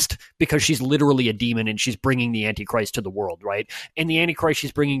possessed, because she's literally a demon and she's bringing the Antichrist to the world, right? And the Antichrist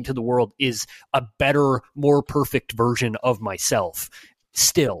she's bringing to the world is a better, more perfect version of myself.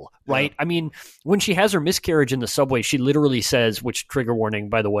 still, right? I mean, when she has her miscarriage in the subway, she literally says, which trigger warning,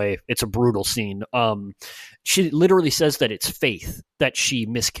 by the way, it's a brutal scene. She literally says that it's faith that she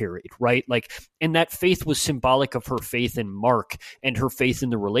miscarried, right? Like, and that faith was symbolic of her faith in Mark and her faith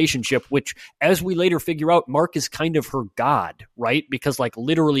in the relationship, which, as we later figure out, Mark is kind of her god, right? Because like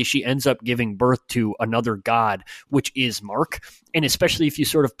literally she ends up giving birth to another god, which is Mark. And especially if you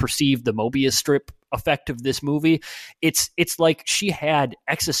sort of perceive the Mobius strip effect of this movie, it's like she had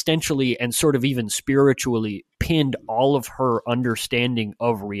existentially and sort of even spiritually pinned all of her understanding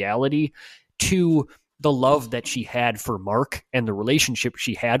of reality to the love that she had for Mark and the relationship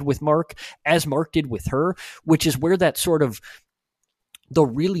she had with Mark, as Mark did with her, which is where that sort of the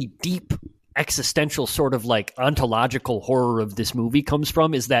really deep existential sort of like ontological horror of this movie comes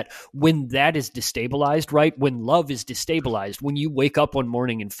from, is that when that is destabilized, right? When love is destabilized, when you wake up one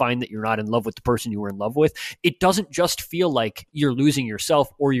morning and find that you're not in love with the person you were in love with, it doesn't just feel like you're losing yourself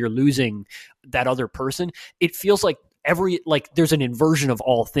or you're losing that other person. It feels like there's an inversion of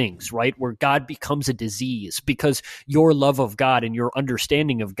all things, right? Where God becomes a disease because your love of God and your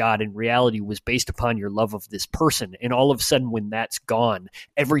understanding of God in reality was based upon your love of this person. And all of a sudden, when that's gone,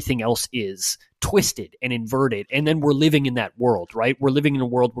 everything else is twisted and inverted. And then we're living in that world, right? We're living in a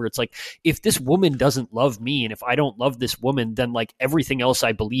world where it's like, if this woman doesn't love me and if I don't love this woman, then like everything else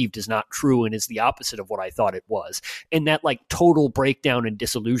I believed is not true and is the opposite of what I thought it was. And that like total breakdown and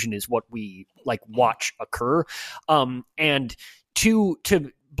disillusion is what we like watch occur. And to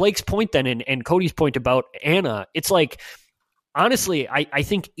Blake's point then and Cody's point about Anna, it's like, honestly, I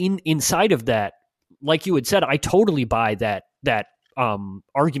think inside of that, like you had said, I totally buy that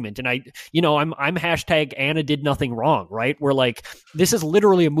argument. And I'm hashtag Anna did nothing wrong, right? We're like, this is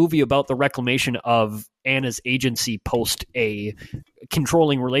literally a movie about the reclamation of Anna's agency post a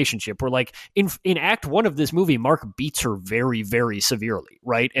controlling relationship. We're like, in act one of this movie, Mark beats her very, very severely,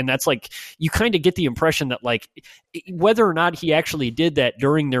 right? And that's like, you kind of get the impression that like, whether or not he actually did that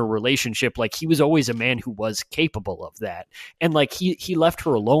during their relationship, like he was always a man who was capable of that. And like he left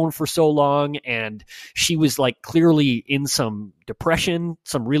her alone for so long, and she was like clearly in some depression,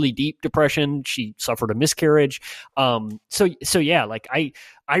 some really deep depression. She suffered a miscarriage. So yeah, like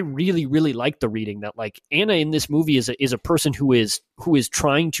I really, really like the reading that like Anna in this movie is a person who is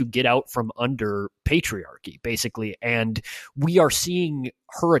trying to get out from under patriarchy, basically. And we are seeing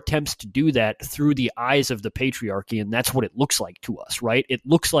her attempts to do that through the eyes of the patriarchy. And that's what it looks like to us, right? It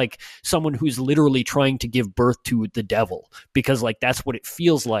looks like someone who's literally trying to give birth to the devil, because like that's what it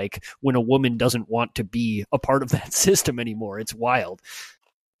feels like when a woman doesn't want to be a part of that system anymore. It's wild.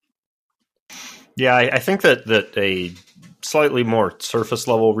 Yeah, I think that a slightly more surface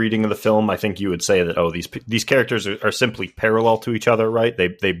level reading of the film, I think you would say that these characters are simply parallel to each other, right?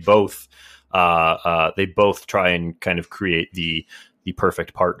 They both try and kind of create the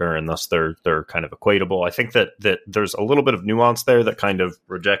perfect partner, and thus they're kind of equatable. I think that there's a little bit of nuance there that kind of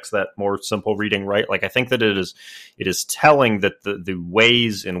rejects that more simple reading, right? Like I think that it is telling that the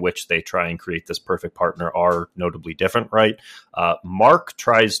ways in which they try and create this perfect partner are notably different, right? Mark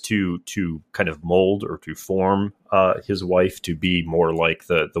tries to kind of mold or to form his wife to be more like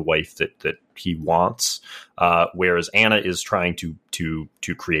the wife that he wants, whereas Anna is trying to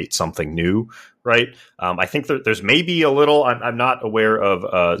create something new, right? I think there's maybe a little. I'm not aware of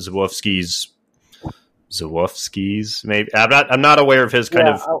Zawofsky's. Maybe I'm not aware of his kind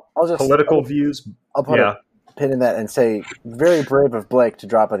of political views. I'll put a pin in that and say, very brave of Blake to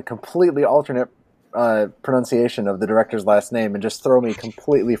drop a completely alternate pronunciation of the director's last name and just throw me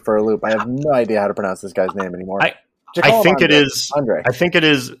completely for a loop. I have no idea how to pronounce this guy's name anymore. I think it is Andre. I think it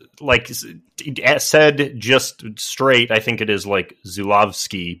is like said just straight. I think it is like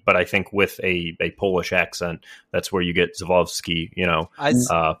Zulawski, but I think with a Polish accent. That's where you get Zawolski. You know,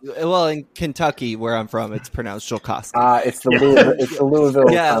 well, in Kentucky, where I'm from, it's pronounced Jolkowski. It's the Louisville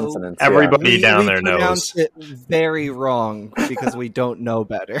consonant. Everybody down there knows. Pronounce it very wrong because we don't know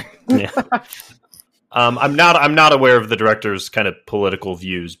better. Yeah. I'm not aware of the director's kind of political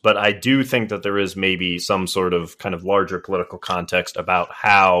views, but I do think that there is maybe some sort of kind of larger political context about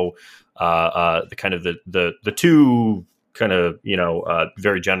how the kind of the two kind of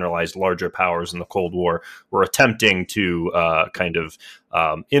very generalized larger powers in the Cold War were attempting to kind of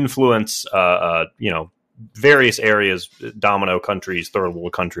influence various areas, domino countries, third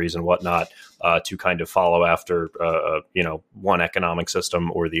world countries, and whatnot, to kind of follow after, one economic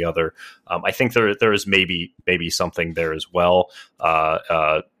system or the other. I think there is maybe something there as well.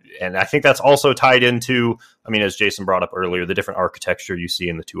 And I think that's also tied into, I mean, as Jason brought up earlier, the different architecture you see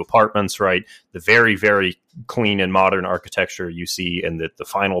in the two apartments, right? The very, very clean and modern architecture you see in the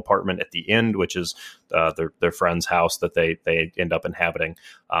final apartment at the end, which is their friend's house that they end up inhabiting.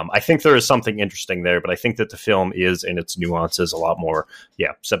 I think there is something interesting there, but I think that the film is, in its nuances, a lot more,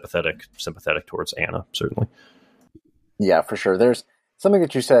 sympathetic towards Anna, certainly. Yeah, for sure. There's something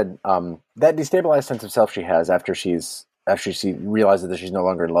that you said, that destabilized sense of self she has after she realizes that she's no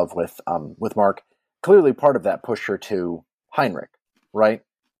longer in love with Mark. Clearly, part of that pushed her to Heinrich, right?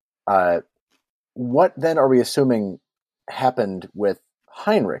 What then are we assuming happened with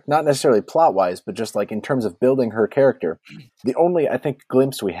Heinrich? Not necessarily plot-wise, but just like in terms of building her character. The only, I think,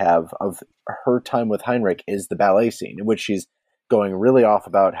 glimpse we have of her time with Heinrich is the ballet scene, in which she's going really off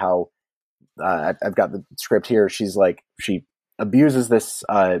about how, I've got the script here, she's like, she abuses this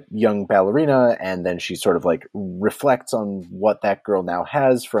young ballerina, and then she sort of like reflects on what that girl now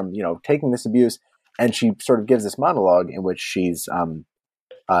has from, taking this abuse, and she sort of gives this monologue in which she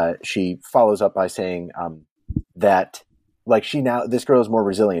follows up by saying that like this girl is more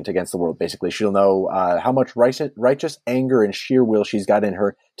resilient against the world. Basically, she'll know how much righteous anger and sheer will she's got in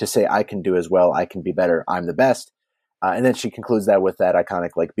her to say, I can do as well, I can be better, I'm the best. And then she concludes that with that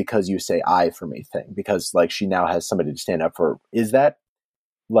iconic, like, because you say I for me thing, because like she now has somebody to stand up for. Is that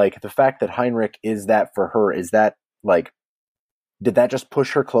like the fact that Heinrich is that for her? Is that like, did that just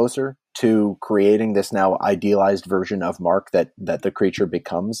push her closer to creating this now idealized version of Mark that the creature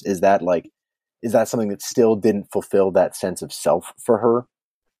becomes? Is that something that still didn't fulfill that sense of self for her?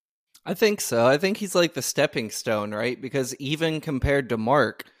 I think so. I think he's like the stepping stone, right? Because even compared to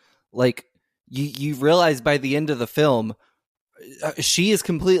Mark, like, You realize by the end of the film, she is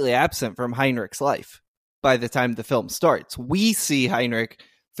completely absent from Heinrich's life by the time the film starts. We see Heinrich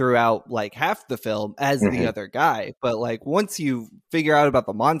throughout like half the film as the other guy. But like once you figure out about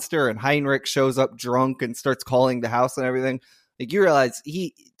the monster and Heinrich shows up drunk and starts calling the house and everything, like you realize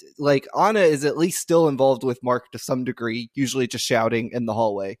Anna is at least still involved with Mark to some degree, usually just shouting in the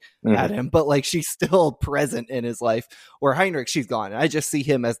hallway at him, but like she's still present in his life. Where Heinrich, she's gone. I just see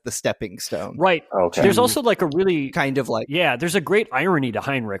him as the stepping stone. Right. Okay. There's also like a really kind of like, there's a great irony to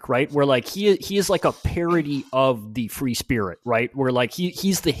Heinrich, right? Where like he is like a parody of the free spirit, right? Where like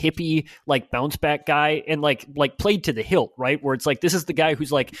he's the hippie, like bounce back guy and like played to the hilt, right? Where it's like, this is the guy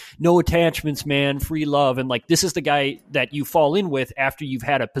who's like, no attachments, man, free love. And like, this is the guy that you fall in with after you've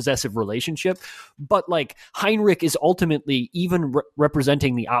had a possessive relationship. But like Heinrich is ultimately even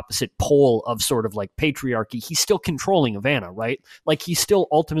representing the opposite pole of sort of like patriarchy. He's still controlling of Anna, right? Like he still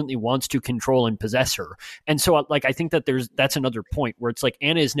ultimately wants to control and possess her. And so like I think that that's another point where it's like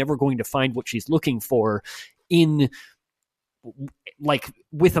Anna is never going to find what she's looking for in like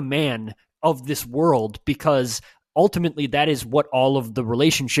with a man of this world, because ultimately that is what all of the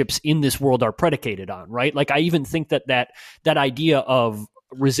relationships in this world are predicated on, right? Like I even think that idea of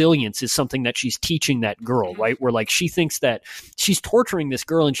resilience is something that she's teaching that girl, right? Where like she thinks that she's torturing this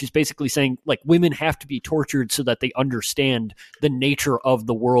girl and she's basically saying like women have to be tortured so that they understand the nature of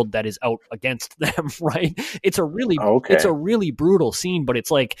the world that is out against them, right? It's a really brutal scene, but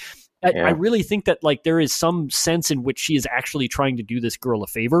it's like I really think that like there is some sense in which she is actually trying to do this girl a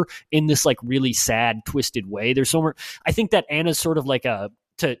favor in this like really sad, twisted way. There's somewhere I think that Anna's sort of like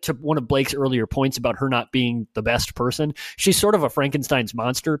to one of Blake's earlier points about her not being the best person. She's sort of a Frankenstein's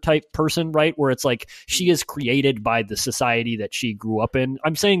monster type person, right? Where it's like she is created by the society that she grew up in.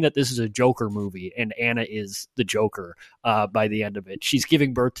 I'm saying that this is a Joker movie and Anna is the Joker by the end of it. She's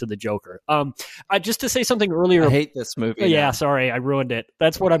giving birth to the Joker. Just to say something earlier. I hate this movie. Yeah, now. Sorry, I ruined it.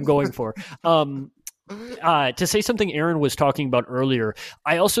 That's what I'm going for. To say something Aaron was talking about earlier,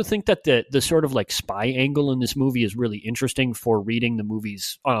 I also think that the sort of like spy angle in this movie is really interesting for reading the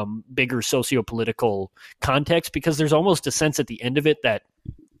movie's bigger sociopolitical context, because there's almost a sense at the end of it that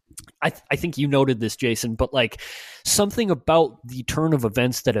I think you noted this, Jason, but like something about the turn of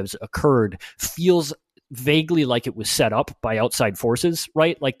events that has occurred feels vaguely like it was set up by outside forces,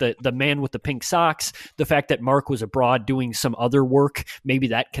 right? Like the man with the pink socks, the fact that Mark was abroad doing some other work, maybe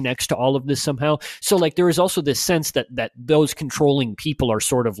that connects to all of this somehow. So like there is also this sense that those controlling people are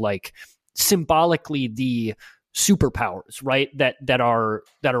sort of like symbolically the superpowers, right? That are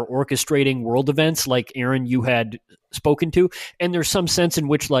orchestrating world events, like Aaron, you had spoken to. And there's some sense in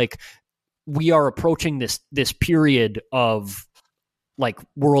which like we are approaching this period of like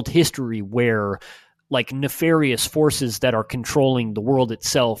world history where like nefarious forces that are controlling the world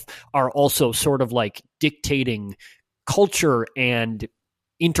itself are also sort of like dictating culture and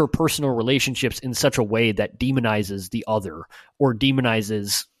interpersonal relationships in such a way that demonizes the other or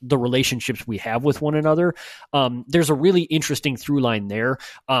demonizes the relationships we have with one another. There's a really interesting through line there.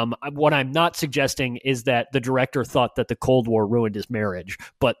 What I'm not suggesting is that the director thought that the Cold War ruined his marriage,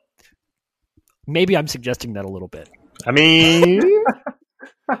 but maybe I'm suggesting that a little bit. I mean,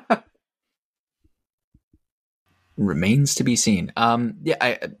 remains to be seen.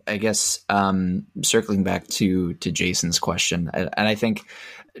 I guess circling back to Jason's question, and I think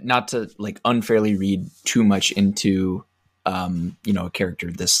not to like unfairly read too much into a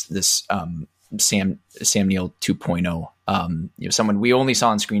character this Sam Neill 2.0, someone we only saw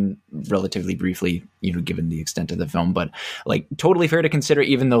on screen relatively briefly, given the extent of the film, but like totally fair to consider,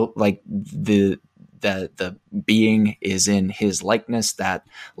 even though like the being is in his likeness, that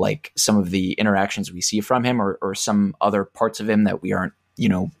like some of the interactions we see from him or some other parts of him that we aren't,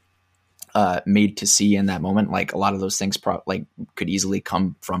 made to see in that moment. Like a lot of those things could easily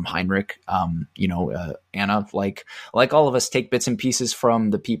come from Heinrich. Anna, like all of us take bits and pieces from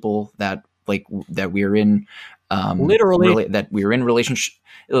the people that we're in, literally that we're in relationship.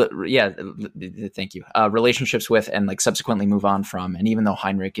 Yeah. Thank you. Relationships with, and like subsequently move on from. And even though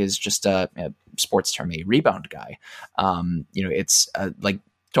Heinrich is just a sports term, a rebound guy, it's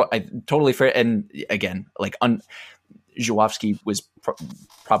totally fair. And again, like Zhukovsky was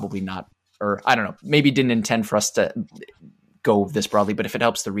probably not, or I don't know, maybe didn't intend for us to go this broadly, but if it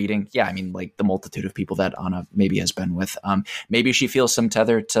helps the reading, yeah, I mean, like the multitude of people that Anna maybe has been with, maybe she feels some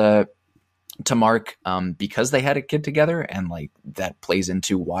tether to Mark because they had a kid together, and like that plays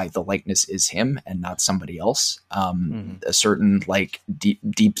into why the likeness is him and not somebody else. A certain like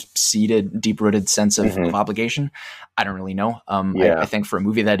deep-seated, deep-rooted sense of obligation. I don't really know. I think for a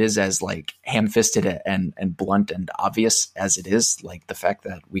movie that is as like ham-fisted and blunt and obvious as it is, like the fact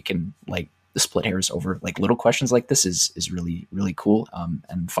that we can like split hairs over like little questions like this is really, really cool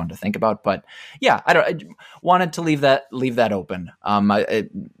and fun to think about. But yeah, I wanted to leave that open.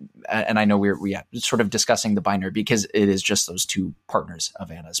 And I know we're sort of discussing the binary because it is just those two partners of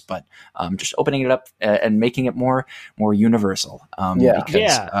Anna's, but just opening it up and making it more universal.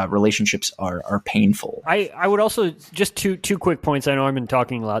 Because relationships are painful. I would also just two quick points. I know I've been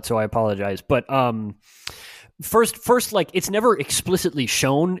talking a lot, so I apologize, but First, like it's never explicitly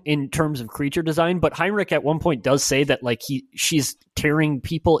shown in terms of creature design, but Heinrich at one point does say that like she's tearing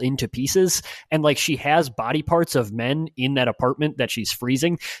people into pieces, and like she has body parts of men in that apartment that she's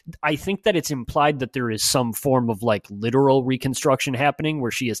freezing. I think that it's implied that there is some form of like literal reconstruction happening where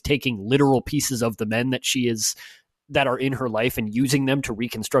she is taking literal pieces of the men that are in her life and using them to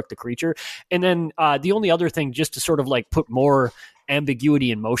reconstruct the creature. And then the only other thing, just to sort of like put more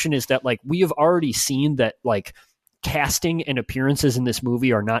ambiguity in motion, is that like we have already seen that like casting and appearances in this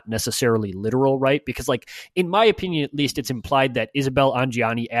movie are not necessarily literal, right? Because like in my opinion, at least, it's implied that Isabel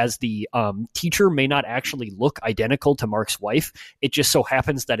Angiani as the teacher may not actually look identical to Mark's wife. It just so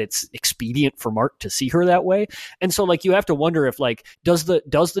happens that it's expedient for Mark to see her that way. And so like you have to wonder if like does the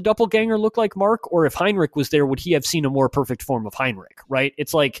doppelganger look like Mark, or if Heinrich was there, would he have seen a more perfect form of Heinrich, right?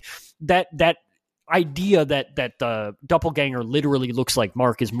 It's like that idea that the doppelganger literally looks like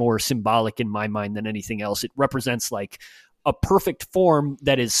Mark is more symbolic in my mind than anything else. It represents like a perfect form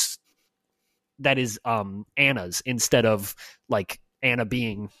that is Anna's instead of like Anna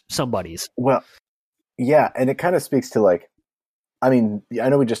being somebody's. Well, yeah, and it kind of speaks to like, I mean, I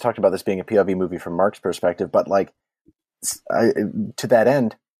know we just talked about this being a POV movie from Mark's perspective, but like to that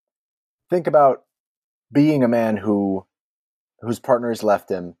end, think about being a man whose partners left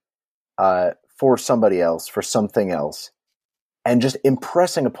him for somebody else, for something else, and just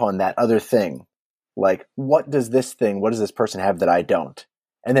impressing upon that other thing. Like, what does this person have that I don't?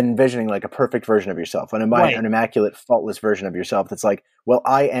 And then envisioning like a perfect version of yourself, an immaculate, faultless version of yourself that's like, well,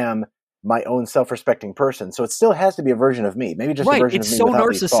 I am my own self-respecting person, so it still has to be a version of me. Maybe just a version of me without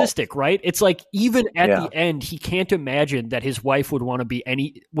these faults. It's so narcissistic, right? It's like even at the end, he can't imagine that his wife would want to be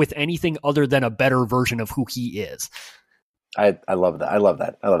anything other than a better version of who he is. I love that. I love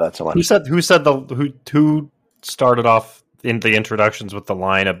that so much. Who started off in the introductions with the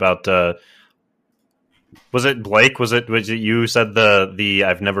line about was it Blake? Was it you said the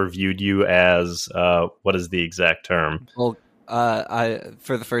I've never viewed you as what is the exact term? Well,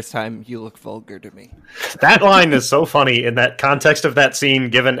 for the first time, you look vulgar to me. That line is so funny in that context of that scene,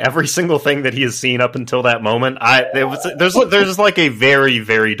 given every single thing that he has seen up until that moment. There's like a very,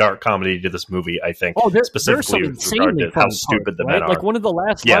 very dark comedy to this movie, I think. Specifically with regard to how stupid the men are. Like one of the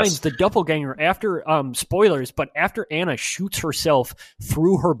last lines, the doppelganger, after spoilers, but after Anna shoots herself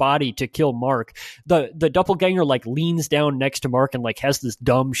through her body to kill Mark, the doppelganger like leans down next to Mark and like has this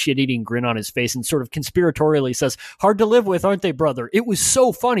dumb shit-eating grin on his face and sort of conspiratorially says, "Hard to live with, aren't aren't they, brother? It was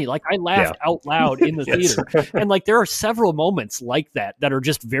so funny. Like, I laughed out loud in the theater. And like, there are several moments like that are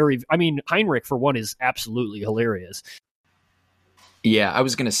just Heinrich, for one, is absolutely hilarious. Yeah, I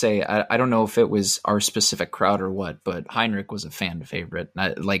was going to say, I don't know if it was our specific crowd or what, but Heinrich was a fan favorite.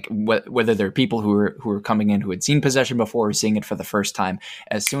 Like, whether there are people who were coming in who had seen Possession before or seeing it for the first time,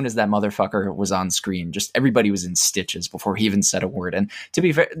 as soon as that motherfucker was on screen, just everybody was in stitches before he even said a word. And to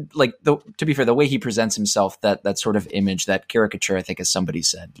be fair, the way he presents himself, that sort of image, that caricature, I think, as somebody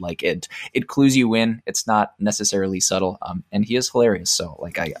said, like it clues you in. It's not necessarily subtle, and he is hilarious. So,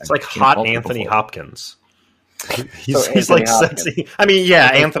 like, it's like hot Anthony Hopkins. He's like Hopkins. sexy. I mean,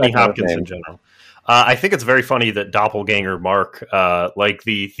 yeah, Anthony Hopkins in general. I think it's very funny that Doppelganger Mark, like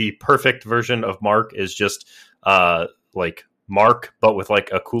the perfect version of Mark is just like Mark, but with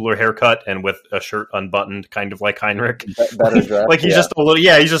like a cooler haircut and with a shirt unbuttoned, kind of like Heinrich. Better dressed, like he's just a little,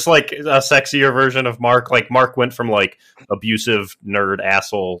 he's just like a sexier version of Mark. Like Mark went from like abusive nerd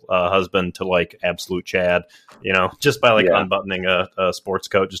asshole husband to like absolute Chad, just by like unbuttoning a sports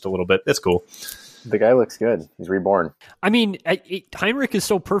coat just a little bit. It's cool. The guy looks good. He's reborn. I mean, Heinrich is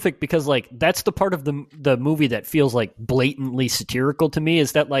so perfect because, like, that's the part of the movie that feels like blatantly satirical to me.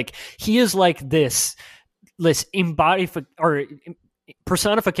 Is that like he is like this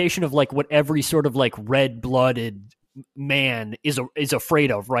personification of like what every sort of like red-blooded man is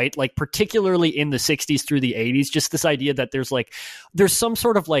afraid of, right? Like, particularly in the 60s through the 80s, just this idea that there's some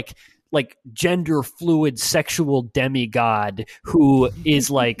sort of like gender fluid sexual demigod who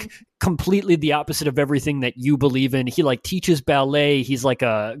is like completely the opposite of everything that you believe in. He like teaches ballet. He's like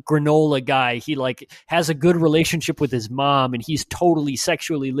a granola guy. He like has a good relationship with his mom, and he's totally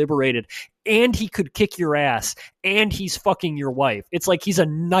sexually liberated. And he could kick your ass, and he's fucking your wife. It's like he's a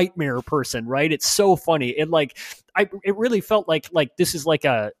nightmare person, right? It's so funny. It really felt like this is like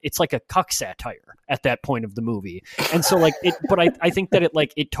it's like a cuck satire at that point of the movie. And so like it, but I think that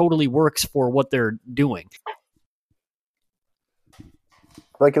it totally works for what they're doing.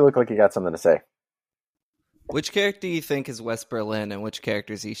 Like you look like you got something to say. Which character do you think is West Berlin and which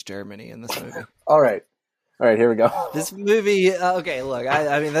character is East Germany in this movie? All right, here we go. This movie, okay, look,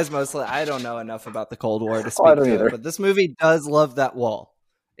 I mean, that's mostly, I don't know enough about the Cold War to speak I don't to either. it, but this movie does love that wall.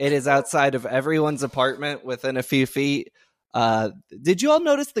 It is outside of everyone's apartment within a few feet. Did you all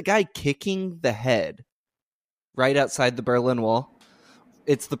notice the guy kicking the head right outside the Berlin Wall?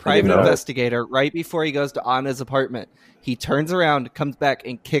 It's the private investigator right before he goes to Anna's apartment. He turns around, comes back,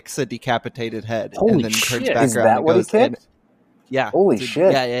 and kicks a decapitated head. Holy and then shit. turns back Is around that and what he goes kicked? in. Yeah. Holy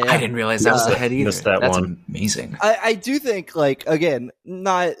shit. Yeah. I didn't realize that was the head either. Missed that That's one. amazing. I do think, like, again,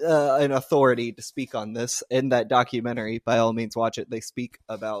 not an authority to speak on this. In that documentary, by all means, watch it. They speak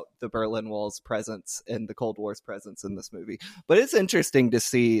about the Berlin Wall's presence and the Cold War's presence in this movie. But it's interesting to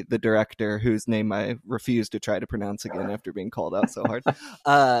see the director, whose name I refuse to try to pronounce again after being called out so hard,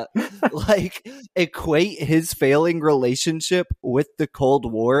 like, equate his failing relationship with the Cold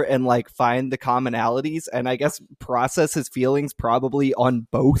War and, like, find the commonalities and I guess process his feelings probably on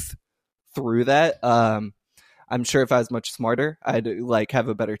both through that. I'm sure if I was much smarter, I'd like have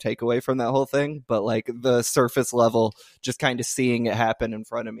a better takeaway from that whole thing. But like the surface level, just kind of seeing it happen in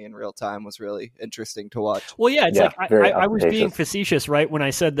front of me in real time was really interesting to watch. Well, yeah, it's like I was being facetious, right, when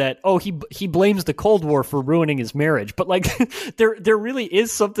I said that. Oh, he blames the Cold War for ruining his marriage, but like there really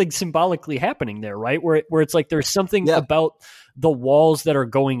is something symbolically happening there, right? Where it's like there's something about the walls that are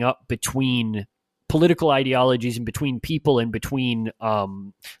going up between political ideologies and between people and between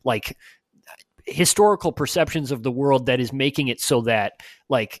like historical perceptions of the world that is making it so that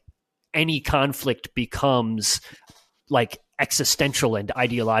like any conflict becomes like existential and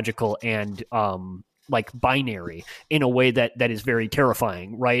ideological and like binary in a way that is very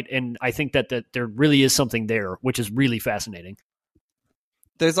terrifying, right? And I think that there really is something there, which is really fascinating.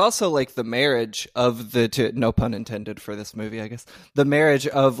 There's also like the marriage of the two, no pun intended for this movie, I guess, the marriage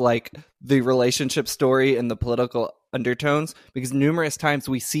of like the relationship story and the political undertones, because numerous times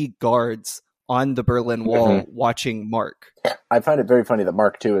we see guards on the Berlin Wall watching Mark. I find it very funny that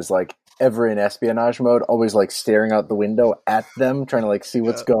Mark too is like ever in espionage mode, always like staring out the window at them, trying to like see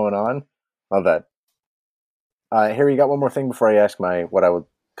what's going on. Love that. Harry, you got one more thing before I ask what I would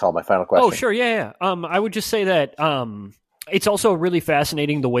call my final question? Oh, sure, yeah. I would just say that it's also really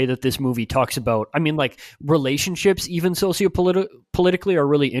fascinating the way that this movie talks about, I mean, like, relationships, even sociopolitically, are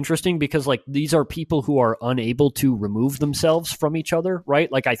really interesting because, like, these are people who are unable to remove themselves from each other,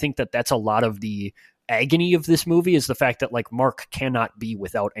 right? Like, I think that that's a lot of the agony of this movie is the fact that, like, Mark cannot be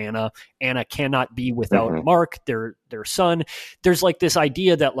without Anna. Anna cannot be without Mark, their son. There's, like, this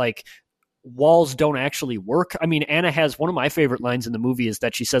idea that, like, walls don't actually work. I mean, Anna has one of my favorite lines in the movie is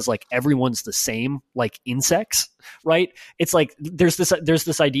that she says like everyone's the same, like insects, right? It's like there's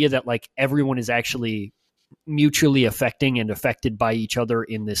this idea that like everyone is actually mutually affecting and affected by each other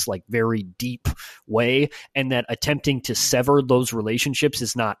in this like very deep way, and that attempting to sever those relationships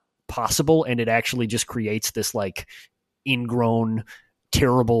is not possible, and it actually just creates this like ingrown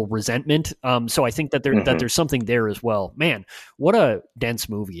terrible resentment. So I think that there's something there as well. Man, what a dense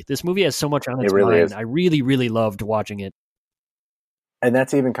movie. This movie has so much on its really mind. is. I really, really loved watching it. And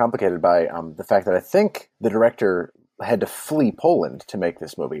that's even complicated by the fact that I think the director had to flee Poland to make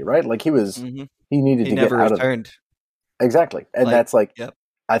this movie, right? Like he needed to get out returned. of exactly, and Like, that's like yep.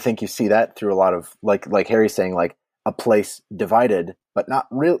 I think you see that through a lot of like Harry's saying, like a place divided, but not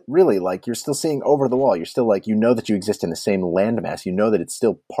really. Like you're still seeing over the wall. You're still like that you exist in the same landmass. You know that it's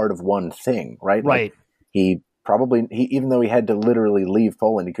still part of one thing, right? Right. Like, he even though he had to literally leave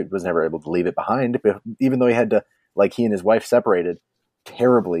Poland, was never able to leave it behind. Even though he had to, like, he and his wife separated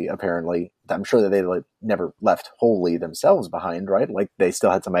terribly, apparently. I'm sure that they like never left wholly themselves behind, right? Like they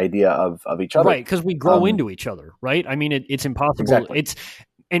still had some idea of each other, right? Because we grow into each other, right? I mean, it's impossible. Exactly.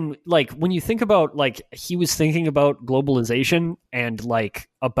 And like when you think about like he was thinking about globalization and like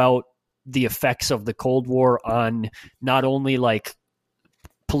about the effects of the Cold War on not only like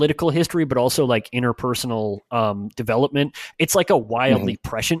political history but also like interpersonal development. It's like a wildly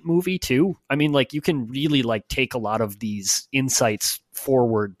prescient movie too. I mean, like you can really like take a lot of these insights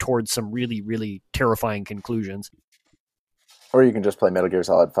forward towards some really, really terrifying conclusions. Or you can just play Metal Gear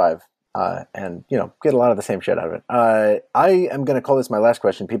Solid 5 and get a lot of the same shit out of it. I am going to call this my last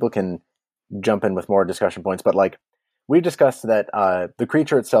question. People can jump in with more discussion points, but like we discussed that the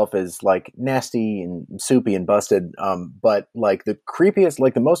creature itself is like nasty and soupy and busted, but like the creepiest,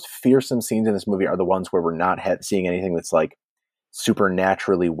 like the most fearsome scenes in this movie are the ones where we're not seeing anything that's like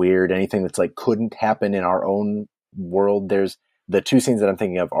supernaturally weird, anything that's like couldn't happen in our own world. There's the two scenes that I'm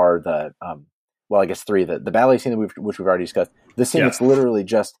thinking of are the I guess three. The ballet scene which we've already discussed. The scene that's literally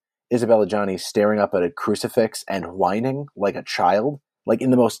just Isabella Johnny staring up at a crucifix and whining like a child, like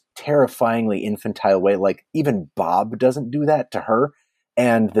in the most terrifyingly infantile way. Like even Bob doesn't do that to her.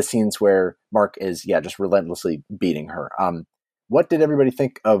 And the scenes where Mark is, just relentlessly beating her. What did everybody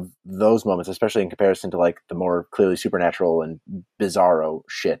think of those moments, especially in comparison to like the more clearly supernatural and bizarro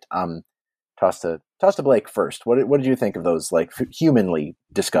shit? Toss to Blake first. What did you think of those like humanly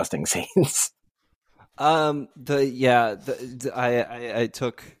disgusting scenes? I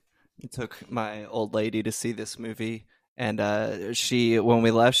took my old lady to see this movie, and when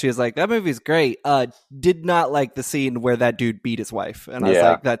we left, she was like, "That movie's great." Did not like the scene where that dude beat his wife, and I was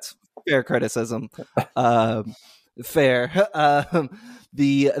like, "That's fair criticism." Fair.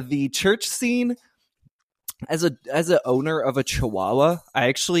 The church scene, as a owner of a Chihuahua, I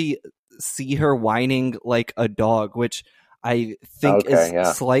actually see her whining like a dog, which I think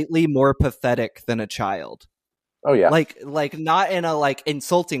is slightly more pathetic than a child. Oh yeah. Like not in a like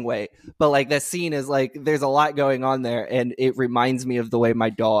insulting way, but like that scene is like there's a lot going on there, and it reminds me of the way my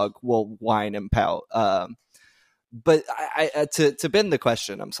dog will whine and pout. But I to bend the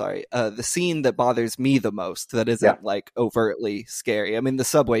question, I'm sorry. The scene that bothers me the most, that isn't like overtly scary. I mean, the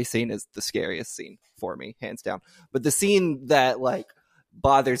subway scene is the scariest scene for me, hands down. But the scene that like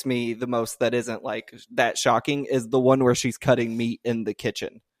bothers me the most, that isn't like that shocking, is the one where she's cutting meat in the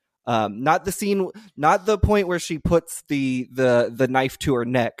kitchen. Not the point where she puts the knife to her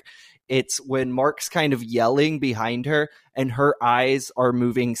neck. It's when Mark's kind of yelling behind her and her eyes are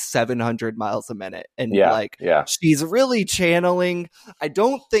moving 700 miles a minute. And she's really channeling. I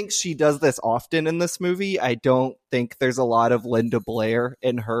don't think she does this often in this movie. I don't think there's a lot of Linda Blair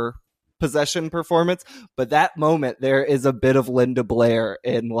in her possession performance, but that moment there is a bit of Linda Blair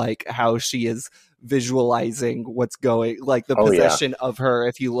in like how she is visualizing what's going, like the possession of her,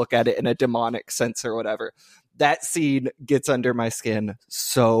 if you look at it in a demonic sense or whatever. That scene gets under my skin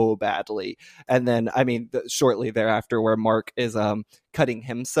so badly. And then, I mean, shortly thereafter, where Mark is cutting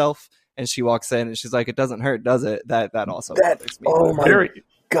himself, and she walks in and she's like, "It doesn't hurt, does it?" That also bothers me. Oh my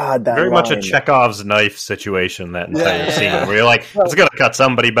God, that very line. much a Chekhov's knife situation, that entire scene, where you're like, it's going to cut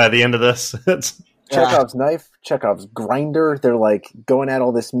somebody by the end of this. Chekhov's knife, Chekhov's grinder. They're like going at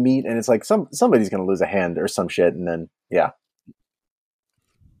all this meat, and it's like somebody's going to lose a hand or some shit, and then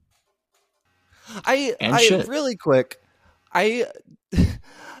I really quick, I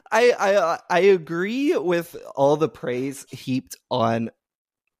agree with all the praise heaped on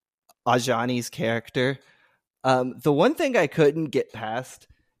Ajani's character. The one thing I couldn't get past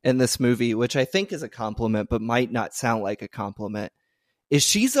in this movie, which I think is a compliment but might not sound like a compliment, is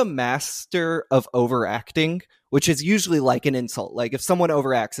she's a master of overacting, which is usually like an insult. Like if someone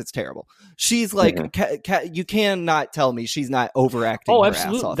overacts, it's terrible. She's like, you cannot tell me she's not overacting. Oh, her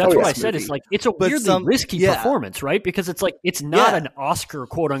absolutely. Ass off That's what I this said. movie. It's like, it's a weirdly risky performance, right? Because it's like, it's not an Oscar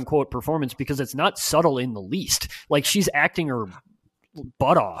quote unquote performance because it's not subtle in the least. Like she's acting her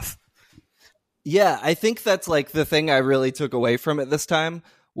butt off. Yeah, I think that's like the thing I really took away from it this time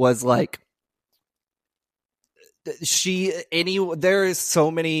was like, there is so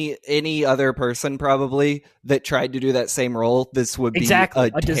many, any other person probably that tried to do that same role, this would be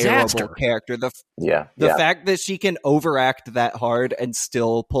a disaster. Terrible character. The yeah. fact that she can overact that hard and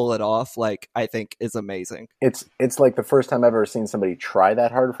still pull it off, like, I think is amazing. It's like the first time I've ever seen somebody try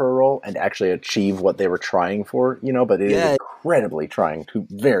that hard for a role and actually achieve what they were trying for, but it is incredibly trying to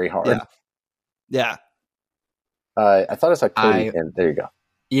very hard. Yeah. I thought I saw Cody, and there you go.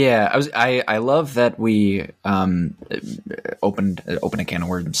 Yeah, I love that we open a can of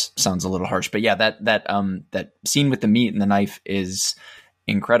worms. Sounds a little harsh, but yeah, that scene with the meat and the knife is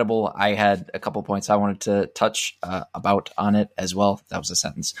incredible. I had a couple points I wanted to touch about on it as well. That was a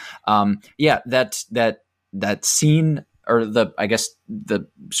sentence. That scene, or the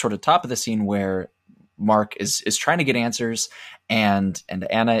sort of top of the scene where Mark is trying to get answers, and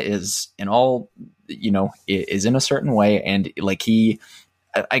Anna is is in a certain way, and like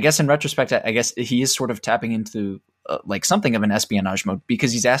I guess in retrospect, I guess he is sort of tapping into like something of an espionage mode,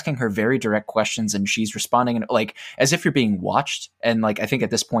 because he's asking her very direct questions and she's responding like as if you're being watched. And like, I think at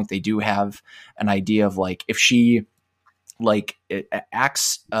this point they do have an idea of like, if she like it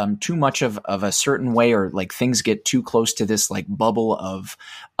acts too much of a certain way, or like things get too close to this like bubble of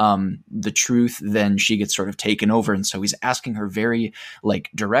the truth, then she gets sort of taken over. And so he's asking her very like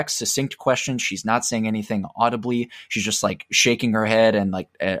direct, succinct questions. She's not saying anything audibly. She's just like shaking her head and like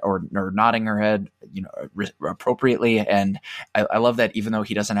or nodding her head, appropriately. And I love that even though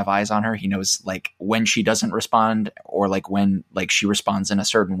he doesn't have eyes on her, he knows like when she doesn't respond, or like when like she responds in a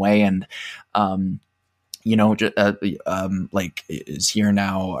certain way. And like is here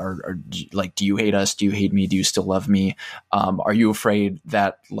now, or like, do you hate us? Do you hate me? Do you still love me? Are you afraid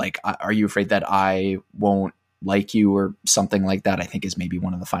that I won't like you, or something like that? I think is maybe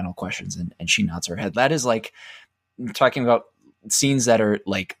one of the final questions. And she nods her head. That is like talking about scenes that are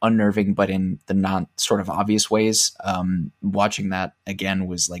like unnerving, but in the non sort of obvious ways. Watching that again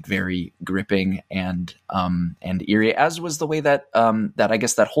was like very gripping and eerie, as was the way that I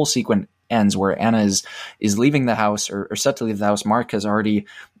guess that whole sequence ends, where Anna is leaving the house, or set to leave the house. Mark has already,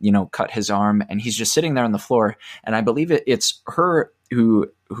 cut his arm, and he's just sitting there on the floor. And I believe it's her who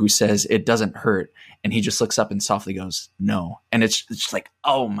says it doesn't hurt. And he just looks up and softly goes, no. And it's just like,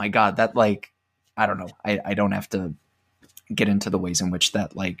 oh my God, that like, I don't know. I don't have to get into the ways in which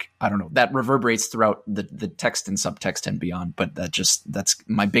that, like, I don't know, that reverberates throughout the text and subtext and beyond. But that's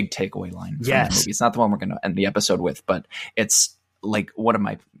my big takeaway line from the movie. It's not the one we're going to end the episode with, but it's like one of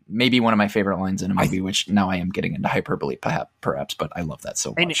my favorite lines in a movie, which now I am getting into hyperbole perhaps, but I love that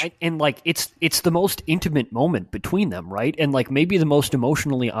so much. And like, it's the most intimate moment between them, right? And like maybe the most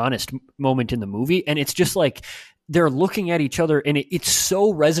emotionally honest moment in the movie. And it's just like, they're looking at each other, and it's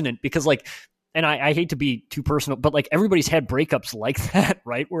so resonant, because like, and I hate to be too personal, but like everybody's had breakups like that,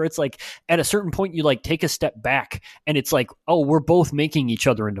 right? Where it's like at a certain point you like take a step back, and it's like, oh, we're both making each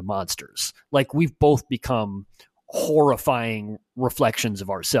other into monsters. Like we've both become horrifying reflections of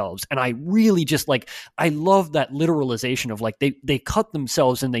ourselves. And I really just like, I love that literalization of like, they cut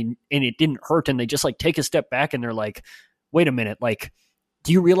themselves and it didn't hurt. And they just like take a step back and they're like, wait a minute, like,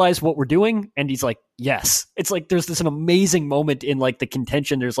 do you realize what we're doing? And he's like, yes. It's like, there's this an amazing moment in like the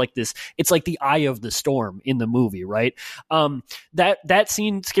contention. There's like this, it's like the eye of the storm in the movie, right? That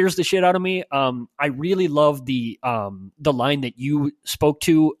scene scares the shit out of me. I really love the line that you spoke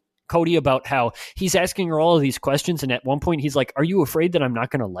to, Cody, about how he's asking her all of these questions, and at one point he's like, are you afraid that I'm not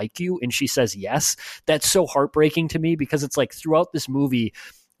going to like you? And she says yes. That's so heartbreaking to me, because it's like throughout this movie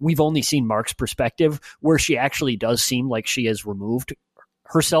we've only seen Mark's perspective, where she actually does seem like she has removed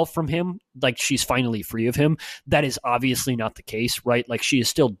herself from him, like she's finally free of him. That is obviously not the case, right? Like she is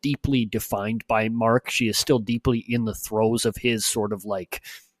still deeply defined by Mark. She is still deeply in the throes of his sort of like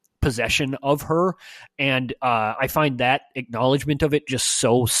possession of her. And I find that acknowledgement of it just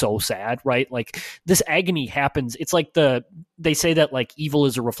so sad, right? Like this agony happens. It's like they say that like evil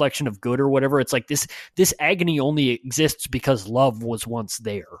is a reflection of good or whatever. It's like this agony only exists because love was once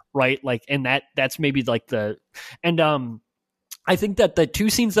there, right? Like, and that's maybe like I think that the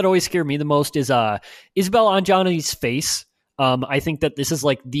two scenes that always scare me the most is Isabel Anjani's face. I think that this is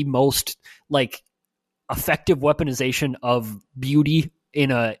like the most like effective weaponization of beauty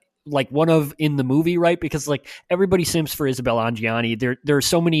in a like one of in the movie, right? Because like everybody simps for Isabel Angiani. There are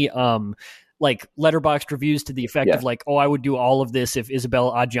so many like letterboxd reviews to the effect of like, oh, I would do all of this if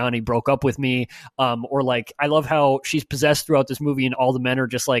Isabel Adjani broke up with me. Or like, I love how she's possessed throughout this movie and all the men are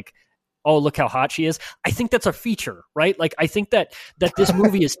just like, oh, look how hot she is. I think that's a feature, right? Like, I think that this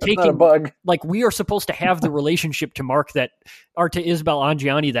movie is taking, a bug. like, we are supposed to have the relationship to Mark to Isabel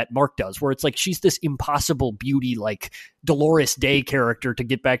Angiani that Mark does, where it's like, she's this impossible beauty, like Dolores Day character, to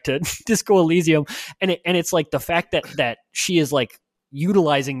get back to Disco Elysium. And it's like the fact that she is like,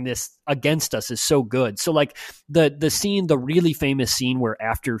 utilizing this against us is so good. So like the scene, the really famous scene where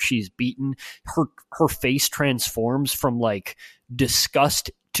after she's beaten, her face transforms from like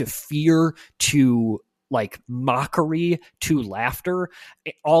disgust to fear to like mockery to laughter,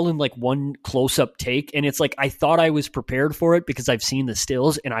 all in like one close-up take. And it's like, I thought I was prepared for it because I've seen the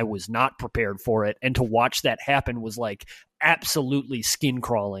stills, and I was not prepared for it. And to watch that happen was like absolutely skin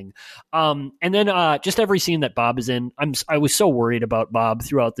crawling. And then just every scene that Bob is in, I was so worried about Bob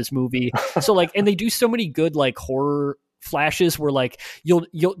throughout this movie. So like, and they do so many good like horror flashes where like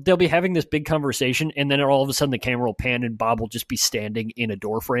they'll be having this big conversation, and then all of a sudden the camera will pan and Bob will just be standing in a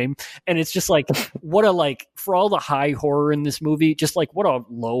door frame, and it's just like, what a, like, for all the high horror in this movie, just like what a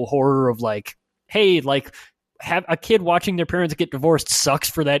low horror of like, hey, like, have a kid watching their parents get divorced sucks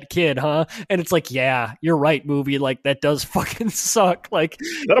for that kid, huh? And it's like, yeah, you're right, movie. Like, that does fucking suck. Like,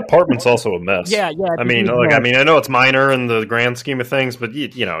 that apartment's also a mess. Yeah. I mean, I know it's minor in the grand scheme of things, but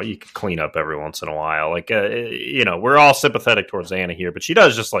you know, you can clean up every once in a while. Like, you know, we're all sympathetic towards Anna here, but she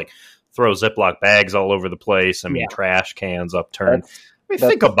does just like throw Ziploc bags all over the place. I mean, trash cans upturned.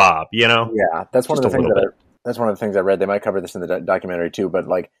 Think of Bob, you know? Yeah, that's one of the things that's one of the things I read. They might cover this in the documentary too, but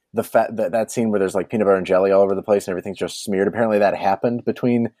like the fact that scene where there's like peanut butter and jelly all over the place and everything's just smeared. Apparently that happened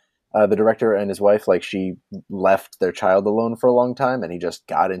between the director and his wife. Like, she left their child alone for a long time and he just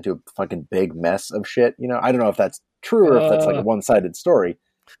got into a fucking big mess of shit. You know, I don't know if that's true or if that's like a one-sided story.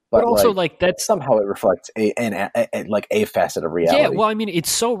 But also, like that's somehow it reflects a facet of reality. Yeah, well, I mean,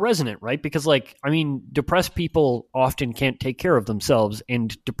 it's so resonant, right? Because, like, I mean, depressed people often can't take care of themselves,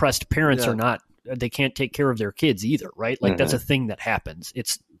 and depressed parents are not. They can't take care of their kids either, right? Like, that's a thing that happens.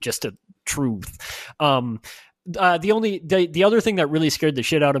 It's just a truth. The other thing that really scared the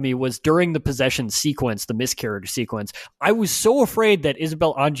shit out of me was during the possession sequence, the miscarriage sequence. I was so afraid that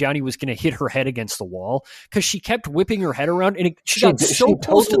Isabel Angiani was going to hit her head against the wall because she kept whipping her head around, and she got so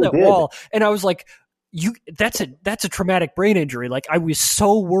close to that wall, and I was like, that's a traumatic brain injury. Like, I was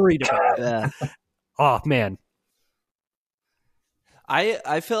so worried about it. Oh man.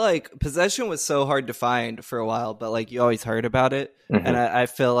 I feel like Possession was so hard to find for a while, but like you always heard about it. Mm-hmm. And I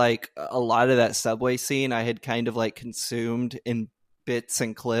feel like a lot of that subway scene I had kind of like consumed in bits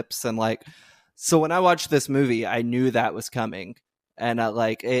and clips. And like, so when I watched this movie, I knew that was coming. And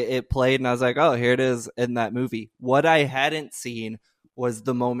it played and I was like, oh, here it is in that movie. What I hadn't seen was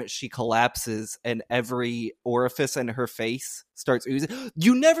the moment she collapses and every orifice in her face starts oozing.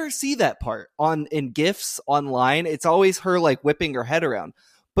 You never see that part in GIFs online. It's always her like whipping her head around.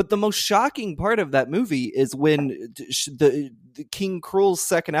 But the most shocking part of that movie is when the King Cruel's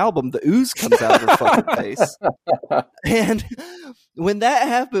second album, The Ooze, comes out of her fucking face. And when that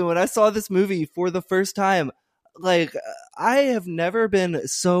happened, when I saw this movie for the first time, like, I have never been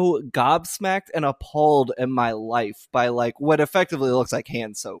so gobsmacked and appalled in my life by like what effectively looks like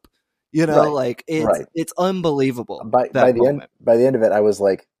hand soap. You know, like it's unbelievable. By the end of it, I was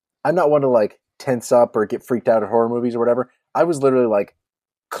like, I'm not one to like tense up or get freaked out at horror movies or whatever. I was literally like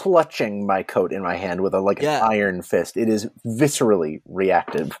clutching my coat in my hand with an iron fist. It is viscerally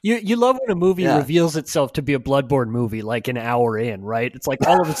reactive. You love when a movie reveals itself to be a Bloodborne movie like an hour in, right? It's like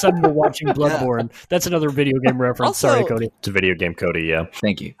all of a sudden we're watching Bloodborne. That's another video game reference. Also, sorry, Cody. It's a video game, Cody. Yeah.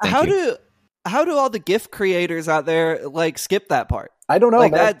 Thank you. How do all the GIF creators out there like skip that part? I don't know.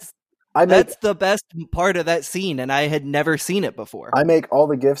 Like, that's the best part of that scene, and I had never seen it before. I make all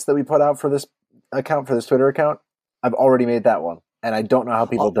the GIFs that we put out for this account, for this Twitter account. I've already made that one. And I don't know how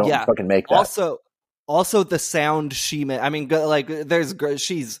people don't fucking make that. Also the sound she made. I mean, like,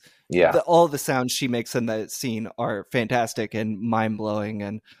 all the sounds she makes in that scene are fantastic and mind blowing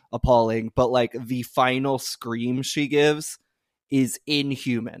and appalling. But like the final scream she gives is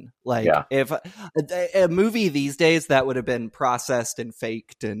inhuman. Like, if a movie these days that would have been processed and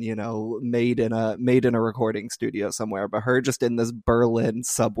faked and, you know, made in a recording studio somewhere, but her just in this Berlin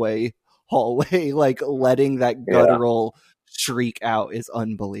subway hallway, like letting that guttural shriek out is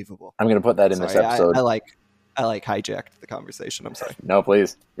unbelievable. I'm going to put that in this episode. I hijacked the conversation. I'm sorry. No,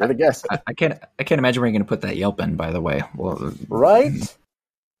 please. You're the guest. I can't imagine where you're going to put that Yelp in, by the way. Well, right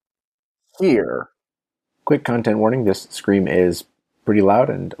here. Quick content warning. This scream is pretty loud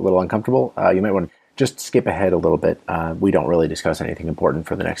and a little uncomfortable, you might want to just skip ahead a little bit. We don't really discuss anything important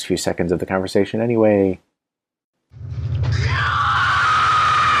for the next few seconds of the conversation anyway.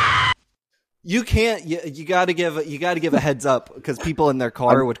 You can't. You got to give a heads up because people in their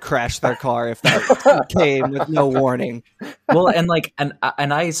car would crash their car if that came with no warning. Well,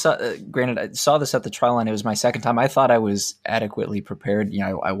 and I saw. Granted, I saw this at the trial, and it was my second time. I thought I was adequately prepared.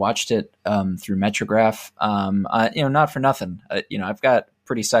 I watched it through Metrograph. Not for nothing. I've got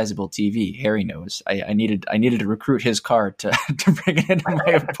pretty sizable TV. Harry knows. I needed to recruit his car to bring it into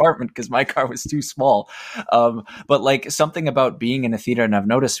my apartment because my car was too small. But like something about being in a theater, and I've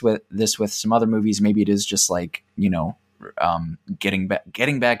noticed with some other movies, maybe it is just like getting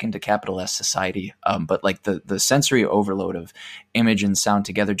back into capital S society. But like the sensory overload of image and sound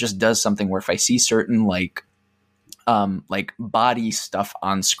together just does something where if I see certain like body stuff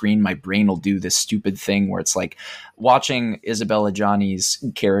on screen, my brain will do this stupid thing where it's like watching Isabella Johnny's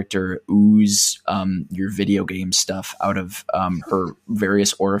character ooze your video game stuff out of her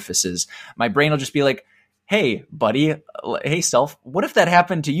various orifices. My brain will just be like, hey, buddy, hey, self, what if that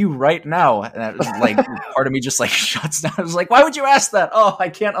happened to you right now? And that was like, part of me just like shuts down. I was like, why would you ask that? Oh, I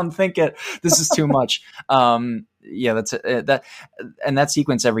can't unthink it. This is too much. That's that. And that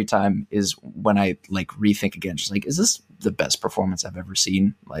sequence every time is when I like rethink again, just like, is this the best performance I've ever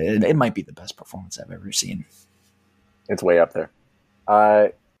seen? Like, it might be the best performance I've ever seen. It's way up there.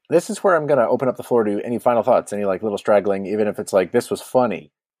 This is where I'm going to open up the floor to any final thoughts, any like little straggling, even if it's like, this was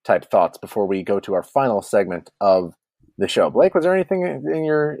funny type thoughts before we go to our final segment of the show. Blake, was there anything in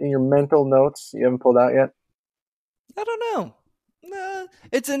your mental notes you haven't pulled out yet? I don't know.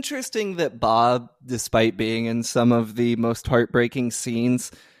 It's interesting that Bob, despite being in some of the most heartbreaking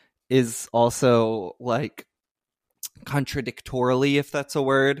scenes, is also like contradictorily, if that's a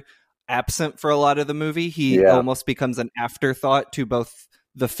word, absent for a lot of the movie. He almost becomes an afterthought to both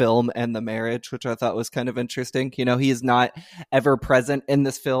the film and the marriage, which I thought was kind of interesting. He is not ever present in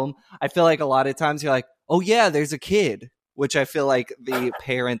this film. I feel like a lot of times you're like, oh yeah, there's a kid, which I feel like the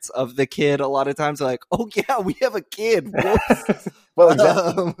parents of the kid a lot of times are like, oh yeah, we have a kid. Well,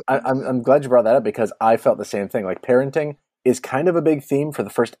 exactly. I'm glad you brought that up because I felt the same thing. Like parenting is kind of a big theme for the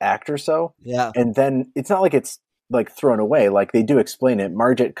first act or so. Yeah. And then it's not like it's like thrown away. Like they do explain it.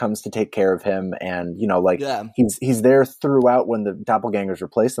 Margit comes to take care of him and, he's there throughout when the doppelgangers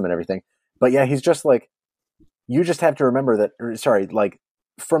replace them and everything. But yeah, he's just like, you just have to remember that, like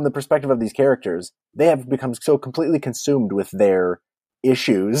from the perspective of these characters, they have become so completely consumed with their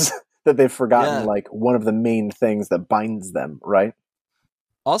issues that they've forgotten like one of the main things that binds them, right?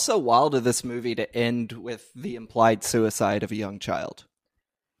 Also wild of this movie to end with the implied suicide of a young child.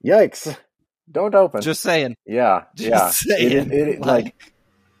 Yikes. Don't open. Just saying. Yeah. Just saying.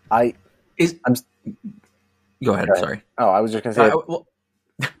 Go ahead. Sorry. Oh, I was just going to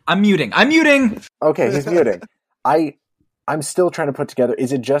say. I'm muting. Okay, he's muting. I'm still trying to put together.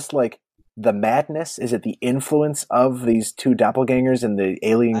 Is it just like the madness? Is it the influence of these two doppelgangers and the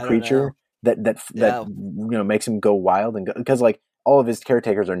alien creature that makes him go wild and because like all of his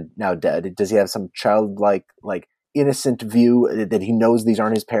caretakers are now dead? Does he have some childlike like innocent view that he knows these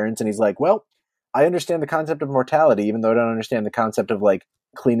aren't his parents and he's like, well, I understand the concept of mortality, even though I don't understand the concept of like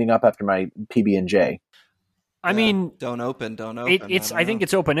cleaning up after my PB&J. I mean, don't open. I think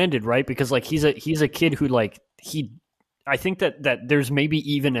it's open ended, right? Because like he's a kid who like I think that there's maybe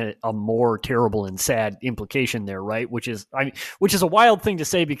even a more terrible and sad implication there, right? Which is a wild thing to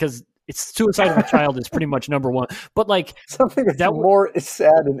say because it's suicide of a child is pretty much number one. But like something that's more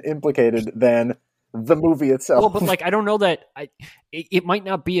sad and implicated than the movie itself. Well, but like I don't know that it might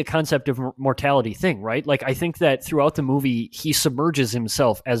not be a concept of mortality thing, right? Like I think that throughout the movie he submerges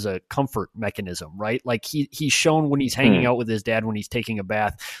himself as a comfort mechanism, right? Like he's shown when he's hanging out with his dad when he's taking a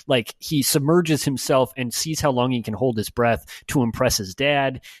bath, like he submerges himself and sees how long he can hold his breath to impress his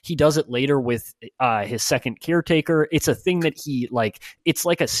dad. He does it later with his second caretaker. It's a thing that he like. It's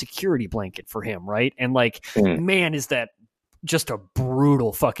like a security blanket for him, right? And like, man, is that just a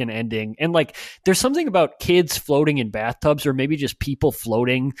brutal fucking ending. And like there's something about kids floating in bathtubs or maybe just people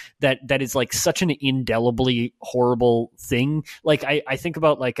floating that is like such an indelibly horrible thing. Like I think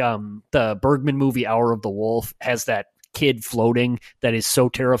about like the Bergman movie Hour of the Wolf has that kid floating that is so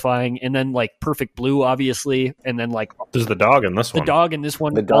terrifying, and then like Perfect Blue obviously, and then like there's the dog in this one. The dog in this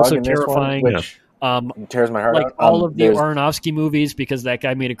one also terrifying. Which tears my heart like out. all of the Aronofsky movies because that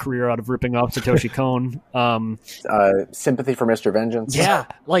guy made a career out of ripping off Satoshi Kon. Sympathy for Mr. Vengeance. Yeah,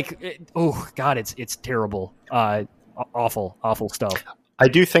 like it's terrible. Awful stuff. I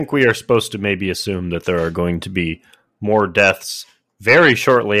do think we are supposed to maybe assume that there are going to be more deaths very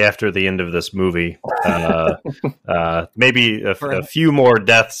shortly after the end of this movie. Maybe a few more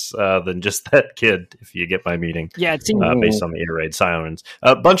deaths than just that kid, if you get my meaning. Yeah, it seems based on the air raid sirens.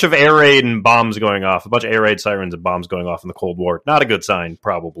 A bunch of air raid and bombs going off. A bunch of air raid sirens and bombs going off in the Cold War. Not a good sign,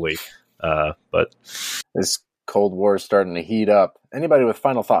 probably. But this Cold War is starting to heat up. Anybody with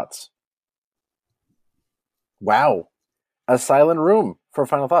final thoughts? Wow. A silent room for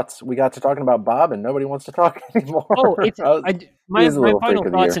final thoughts. We got to talking about Bob and nobody wants to talk anymore. Oh, my final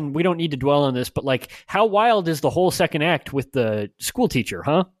freak thoughts, and we don't need to dwell on this, but like, how wild is the whole second act with the school teacher,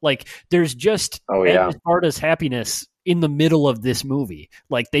 huh? Like, there's just Ed Sparta's happiness in the middle of this movie.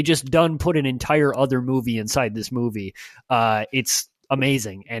 Like, they just put an entire other movie inside this movie. It's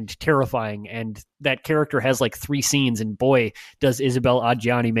amazing and terrifying, and that character has like 3 scenes, and boy, does Isabel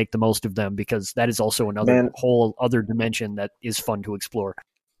Adjani make the most of them, because that is also another whole other dimension that is fun to explore.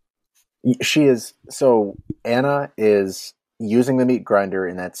 She is. So Anna is using the meat grinder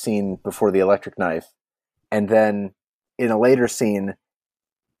in that scene before the electric knife, and then in a later scene,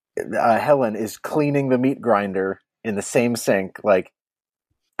 Helen is cleaning the meat grinder in the same sink. Like,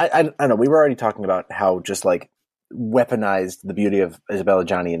 I don't know. We were already talking about how just like weaponized the beauty of Isabella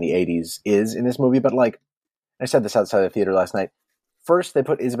Adjani in the 80s is in this movie, but like I said this outside the theater last night, first they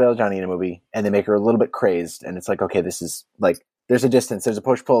put Isabella Adjani in a movie and they make her a little bit crazed, and it's like, okay, this is like, there's a distance, there's a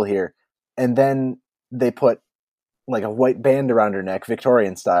push-pull here, and then they put like a white band around her neck,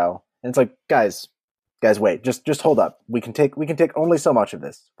 Victorian style, and it's like, guys, wait, just hold up, we can take only so much of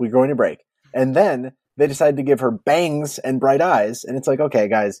this, we're going to break. And then they decide to give her bangs and bright eyes, and it's like, okay,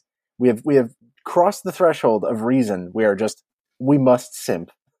 guys, we have crossed the threshold of reason. We must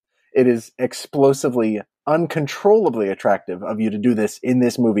simp. It is explosively, uncontrollably attractive of you to do this in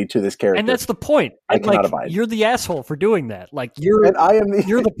this movie to this character. And that's the point. I cannot abide. You're the asshole for doing that. Like, you're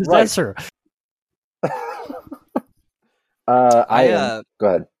the possessor. Go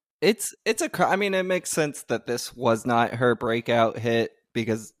ahead. I mean, it makes sense that this was not her breakout hit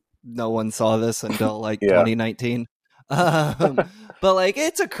because no one saw this until like 2019. But like,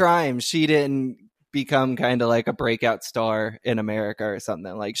 it's a crime she didn't become kind of like a breakout star in America or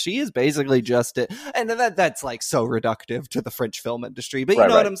something. Like, she is basically just it, and that's like so reductive to the French film industry. But you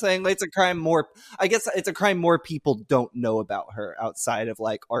know what I'm saying? Like, it's a crime more. I guess it's a crime more people don't know about her outside of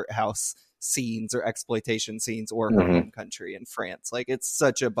like art house scenes or exploitation scenes or her home country in France. Like, it's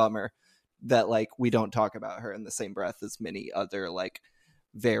such a bummer that like we don't talk about her in the same breath as many other like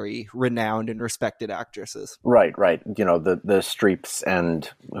very renowned and respected actresses. Right. You know, the Streeps and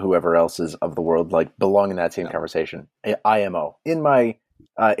whoever else is of the world like belong in that same conversation. IMO. In my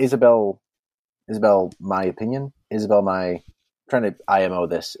Isabel, my opinion, trying to IMO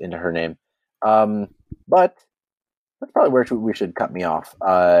this into her name. But that's probably where we should cut me off.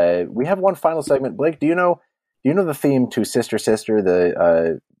 We have one final segment. Blake, do you know the theme to Sister Sister,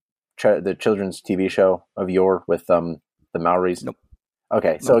 the children's TV show of yore with the Maoris? Nope.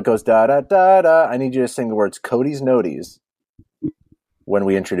 Okay, so it goes da da da da. I need you to sing the words "Cody's Noties" when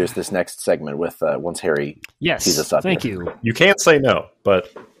we introduce this next segment with once Harry sees us up. Thank here. you. You can't say no, but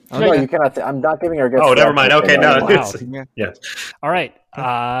no, you cannot. I'm not giving her. Oh, never mind. Okay, no. Wow. Yeah. All right.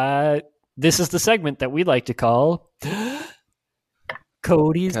 This is the segment that we like to call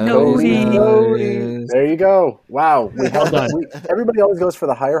Cody's Noties. There you go. Wow. Well done. Everybody always goes for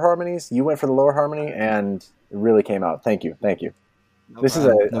the higher harmonies. You went for the lower harmony, and it really came out. Thank you. This is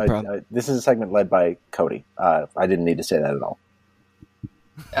a segment led by Cody. I didn't need to say that at all.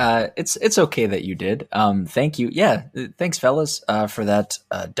 It's okay that you did. Thank you. Yeah, thanks, fellas, for that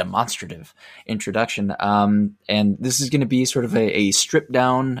demonstrative introduction. And this is going to be sort of a stripped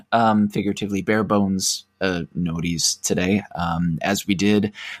down, figuratively bare bones noties today, as we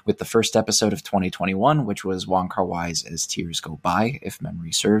did with the first episode of 2021, which was Wong Kar-wai's As Tears Go By, if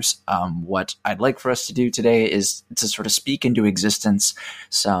memory serves. What I'd like for us to do today is to sort of speak into existence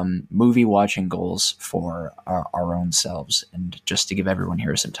some movie watching goals for our own selves. And just to give everyone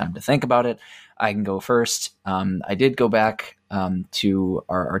here some time to think about it, I can go first. I did go back to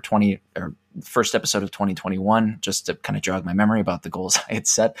our first episode of 2021 just to kind of jog my memory about the goals I had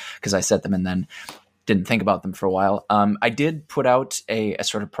set, because I set them and then didn't think about them for a while. I did put out a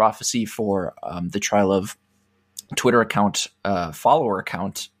sort of prophecy for the Trilove Twitter account, follower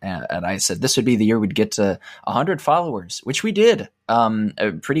account, and I said this would be the year we'd get to 100 followers, which we did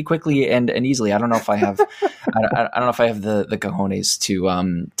pretty quickly and easily. I don't know if I have, I don't know if I have the cojones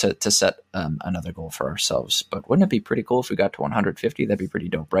to set another goal for ourselves. But wouldn't it be pretty cool if we got to 150? That'd be pretty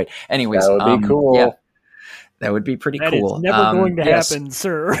dope, right? Anyways, that would be cool. Yeah, that would be pretty cool. That is never going to happen,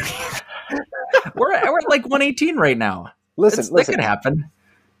 sir. We're at like 118 right now. Listen, that could happen.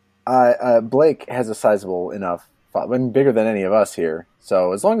 Blake has a sizable enough bigger than any of us here.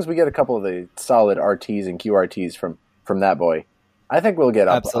 So as long as we get a couple of the solid RTs and QRTs from that boy, I think we'll get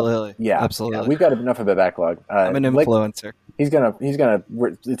up. Absolutely. Yeah, absolutely. Yeah, we've got enough of a backlog. I'm an influencer. He's gonna.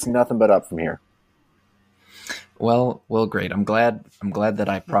 It's nothing but up from here. Well, great. I'm glad that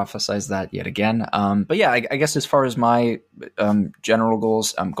I prophesized that yet again. But yeah, I guess as far as my general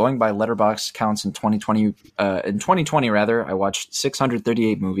goals, going by Letterboxd counts in 2020. In 2020, rather, I watched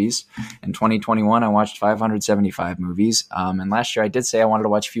 638 movies. In 2021, I watched 575 movies. And last year, I did say I wanted to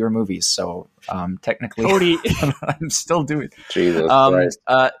watch fewer movies. So technically, Cody. I'm still doing. Jesus Christ.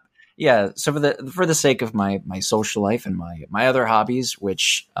 Yeah, so for the sake of my social life and my other hobbies,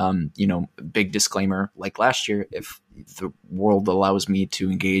 which big disclaimer, like last year, if the world allows me to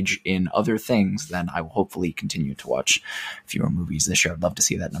engage in other things, then I will hopefully continue to watch fewer movies this year. I'd love to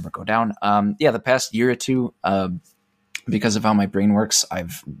see that number go down. The past year or two, because of how my brain works,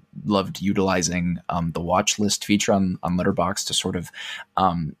 I've loved utilizing the watch list feature on Letterboxd to sort of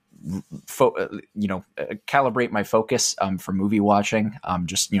calibrate my focus for movie watching.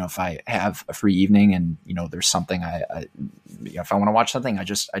 If I have a free evening and there's something if I want to watch something, I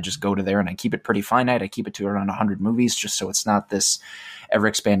just go to there, and I keep it pretty finite. I keep it to around 100 movies, just so it's not this ever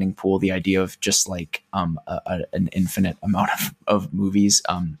expanding pool. The idea of just like an infinite amount of movies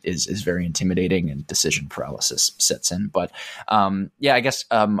is very intimidating, and decision paralysis sets in. But I guess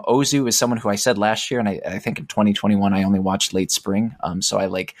Ozu is someone who I said last year, and I think in 2021 I only watched Late Spring. So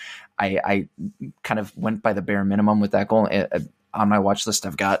I kind of went by the bare minimum with that goal. On my watch list,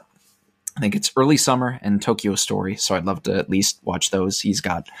 I've got, I think it's Early Summer and Tokyo Story, so I'd love to at least watch those. He's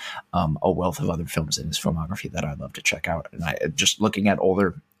got a wealth of other films in his filmography that I'd love to check out. And I just looking at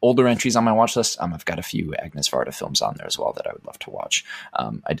older entries on my watch list, I've got a few Agnes Varda films on there as well that I would love to watch.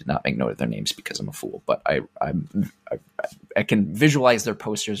 I did not make note of their names because I'm a fool, but I can visualize their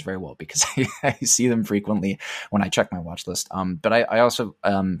posters very well because I see them frequently when I check my watch list. But I also,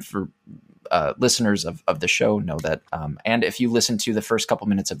 for listeners of the show, know that, and if you listen to the first couple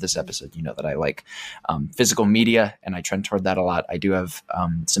minutes of this episode, you know that I like physical media, and I trend toward that a lot. I do have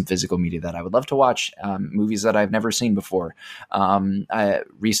some physical media that I would love to watch, movies that I've never seen before. I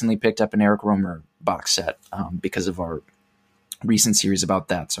recently picked up an Eric Romer box set because of our recent series about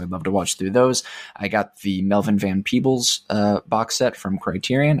that, so I'd love to watch through those. I got the Melvin Van Peebles box set from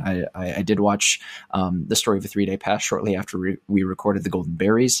Criterion. I did watch The Story of a 3-Day Past shortly after we recorded The Golden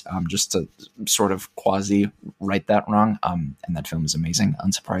Berries, just to sort of quasi right that wrong, and that film is amazing,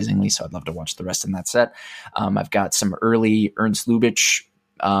 unsurprisingly, so I'd love to watch the rest in that set. I've got some early Ernst Lubitsch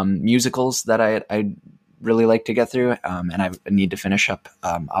musicals that I'd really like to get through, and I need to finish up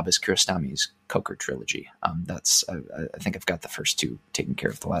Abbas Kiarostami's Coker trilogy. I think I've got the first two taken care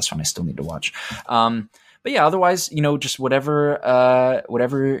of. The last one I still need to watch. But yeah, otherwise, just whatever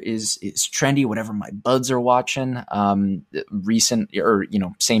is trendy, whatever my buds are watching, recent or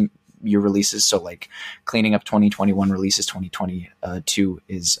same year releases. So like cleaning up 2021 releases, 2022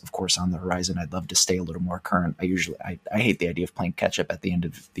 is of course on the horizon. I'd love to stay a little more current. I hate the idea of playing catch up at the end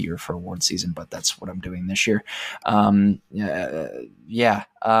of the year for award season, but that's what I'm doing this year. I don't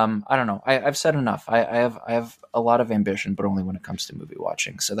know. I've said enough. I have a lot of ambition, but only when it comes to movie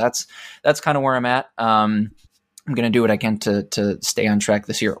watching. So that's kind of where I'm at. I'm going to do what I can to stay on track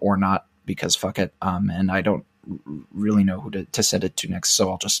this year or not, because fuck it. And I don't really know who to send it to next,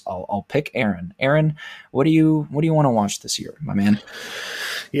 so I'll pick Aaron. Aaron, what do you want to watch this year, my man?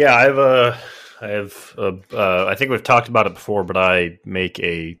 Yeah, I think we've talked about it before, but I make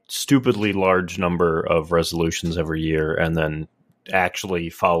a stupidly large number of resolutions every year and then actually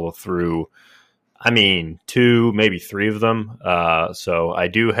follow through. 2, maybe 3 of them. So I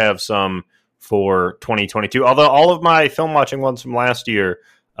do have some for 2022, although all of my film watching ones from last year,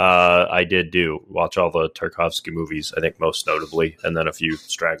 I did watch all the Tarkovsky movies, I think most notably, and then a few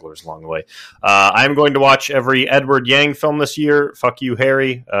stragglers along the way. I'm going to watch every Edward Yang film this year. Fuck you,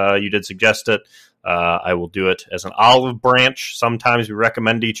 Harry. You did suggest it. I will do it as an olive branch. Sometimes we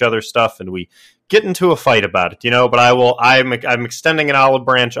recommend each other stuff and we get into a fight about it, but I'm extending an olive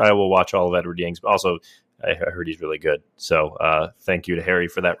branch. I will watch all of Edward Yang's, but also I heard he's really good. So thank you to Harry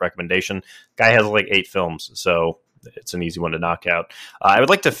for that recommendation. Guy has like 8 films, so it's an easy one to knock out. I would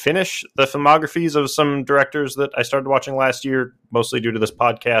like to finish the filmographies of some directors that I started watching last year, mostly due to this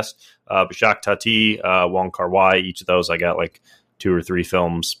podcast. Bashak Tati, Wong Kar-wai, each of those I got like 2 or 3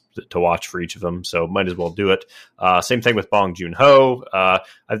 films to watch for each of them, so might as well do it. Same thing with Bong Joon-ho.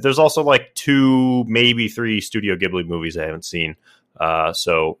 There's also like 2, maybe 3 Studio Ghibli movies I haven't seen,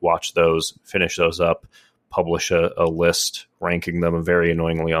 so watch those, finish those up, publish a list ranking them very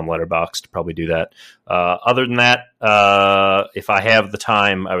annoyingly on Letterboxd. Probably do that. Other than that, if I have the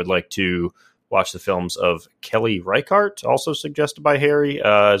time, I would like to watch the films of Kelly Reichardt, also suggested by Harry,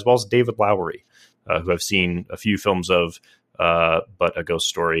 as well as David Lowery, who I've seen a few films of, but A Ghost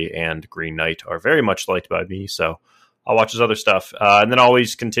Story and Green Knight are very much liked by me, so I'll watch his other stuff. And then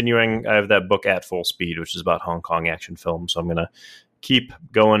always continuing, I have that book At Full Speed, which is about Hong Kong action films, so I'm going to keep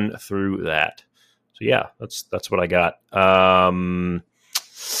going through that. So yeah, that's what I got.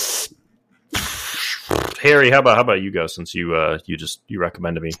 Harry, how about you go, since you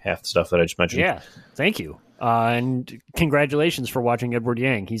recommended me half the stuff that I just mentioned? Yeah, thank you. And congratulations for watching Edward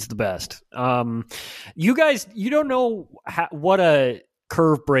Yang. He's the best. You guys, you don't know what a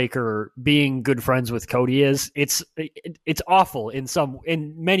curve breaker being good friends with Cody is. It's awful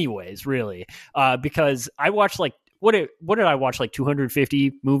in many ways, really. Because I watched what did I watch, like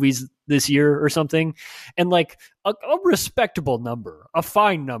 250 movies this year or something, and like a respectable number, a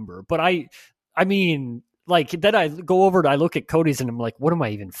fine number. But I mean, like, then I go over and I look at Cody's and I'm like, what am I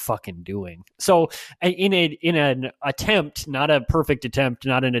even fucking doing? So in an attempt, not a perfect attempt,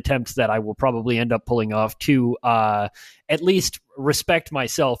 not an attempt that I will probably end up pulling off, to at least respect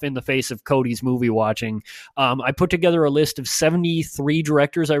myself in the face of Cody's movie watching, I put together a list of 73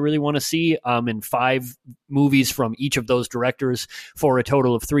 directors I really want to see, and 5 movies from each of those directors, for a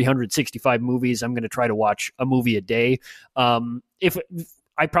total of 365 movies. I'm going to try to watch a movie a day. If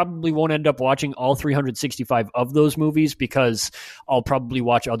I probably won't end up watching all 365 of those movies, because I'll probably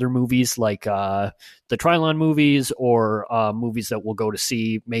watch other movies like the Trilon movies, or movies that we'll go to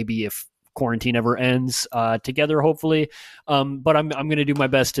see maybe if quarantine ever ends together, hopefully. But I'm going to do my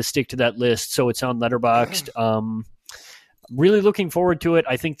best to stick to that list, so it's on Letterboxd. Really looking forward to it.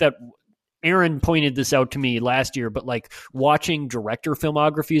 I think that Aaron pointed this out to me last year, but like, watching director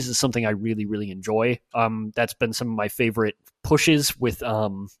filmographies is something I really, really enjoy. That's been some of my favorite pushes with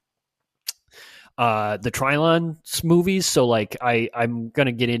the Trilon movies. So like, I'm going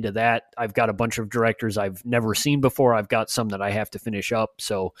to get into that. I've got a bunch of directors I've never seen before. I've got some that I have to finish up.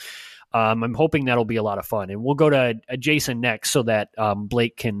 So I'm hoping that'll be a lot of fun. And we'll go to Jason next, so that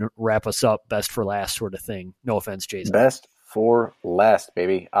Blake can wrap us up, best for last sort of thing. No offense, Jason. Best for last,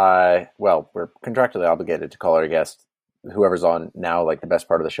 baby. Well, we're contractually obligated to call our guest, whoever's on now, like the best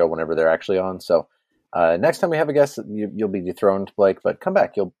part of the show, whenever they're actually on. So next time we have a guest, you'll be dethroned, Blake, but come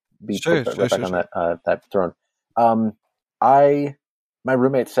back. You'll be put back on that throne. My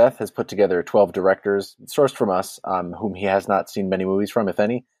roommate Seth has put together 12 directors sourced from us, whom he has not seen many movies from, if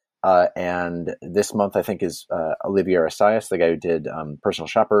any. And this month, I think, is Olivier Assayas, the guy who did Personal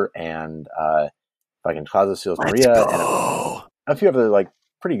Shopper and fucking Closet Seals Maria, and a few other like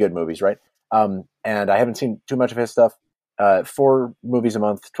pretty good movies, right? And I haven't seen too much of his stuff. 4 movies a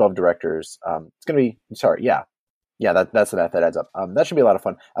month, 12 directors. It's gonna be that's the math that adds up. That should be a lot of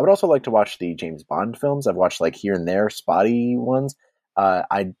fun. I would also like to watch the James Bond films. I've watched like here and there spotty ones.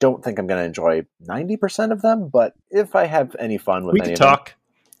 I don't think I'm gonna enjoy 90% of them, but if I have any fun with any of them,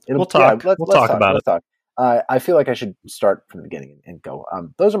 we'll talk about it. I feel like I should start from the beginning and go.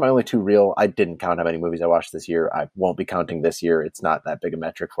 Those are my only 2 real. I didn't count how many movies I watched this year. I won't be counting this year. It's not that big a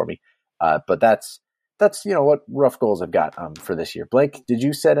metric for me. But that's what rough goals I've got for this year. Blake, did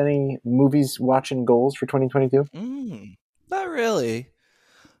you set any movies watching goals for 2022? Not really.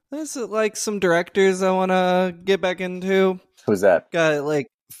 There's like some directors I want to get back into. Who's that? Got like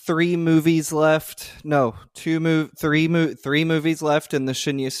 3 movies left. No, 3 movies left in the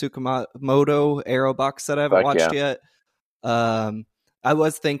Shinya Tsukamoto Arrow box that I haven't watched yet. I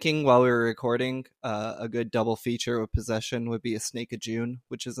was thinking while we were recording, a good double feature with Possession would be A Snake of June,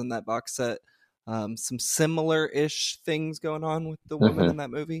 which is in that box set. Some similar-ish things going on with the woman in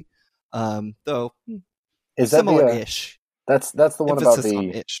that movie. Though is that similar-ish. That's the one about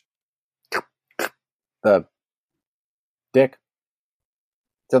the dick.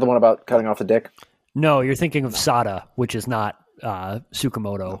 Is that the one about cutting off the dick? No, you're thinking of Sada, which is not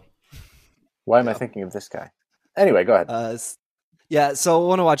Tsukamoto. Why am I thinking of this guy? Anyway, go ahead. So I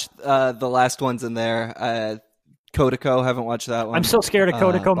want to watch the last ones in there. Kodako, haven't watched that one. I'm so scared of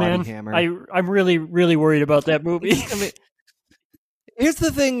Kodako, man. Hammer. I'm really, really worried about that movie. I mean, here's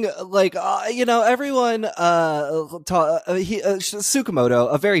the thing, like, everyone,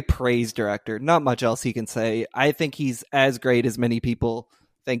 Tsukamoto, a very praised director. Not much else he can say. I think he's as great as many people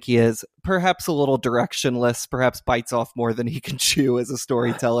think he is. Perhaps a little directionless, perhaps bites off more than he can chew as a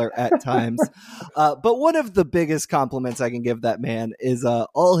storyteller at times. But one of the biggest compliments I can give that man is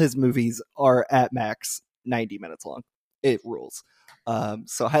all his movies are at max 90 minutes long. It rules.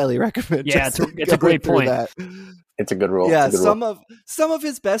 So highly recommend. Yeah, it's a great point. That. It's a good rule. Yeah, some of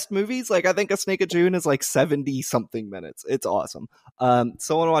his best movies, like I think A Snake of June is like 70 something minutes. It's awesome. So I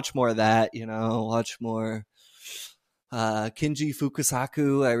want to watch more of that. Watch more. Kinji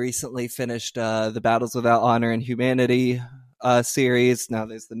Fukasaku. I recently finished the Battles Without Honor and Humanity series. Now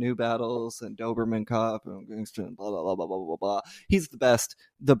there's the new battles and Doberman Cop and blah blah blah blah blah blah blah. He's the best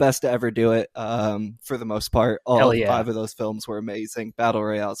to ever do it. For the most part, all yeah. 5 of those films were amazing. Battle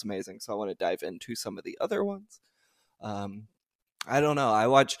Royale is amazing, so I want to dive into some of the other ones. I don't know. I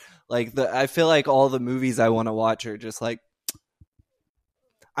watch I feel like all the movies I want to watch are just like.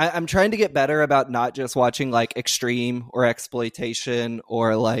 I'm trying to get better about not just watching like extreme or exploitation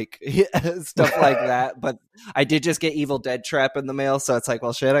or like stuff like that. But I did just get Evil Dead Trap in the mail, so it's like,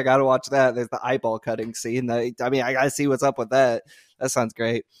 well, shit, I got to watch that. There's the eyeball cutting scene. I got to see what's up with that. That sounds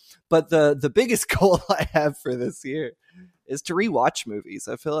great. But the biggest goal I have for this year is to rewatch movies.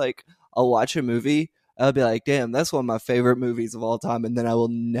 I feel like I'll watch a movie. I'll be like, damn, that's one of my favorite movies of all time, and then I will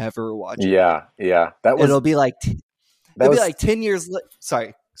never watch it. Yeah. It'll be like 10 years.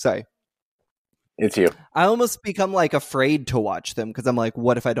 Sorry. It's you. I almost become like afraid to watch them because I'm like,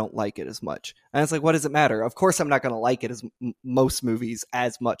 what if I don't like it as much? And it's like, what does it matter? Of course, I'm not going to like it as most movies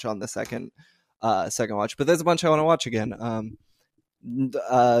as much on the second watch. But there's a bunch I want to watch again.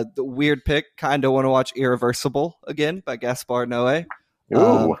 The weird pick, kind of want to watch Irreversible again by Gaspar Noé.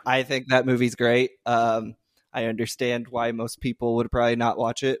 I think that movie's great. I understand why most people would probably not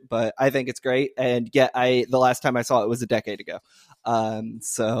watch it, but I think it's great. And yet, the last time I saw it was a decade ago.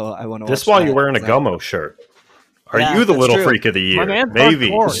 So I want to watch this while you're wearing a Gummo shirt. Are you the little freak of the year?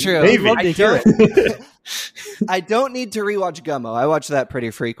 Maybe. Maybe. I don't need to rewatch Gummo. I watch that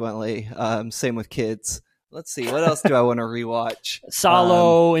pretty frequently. Same with kids. Let's see. What else do I want to rewatch?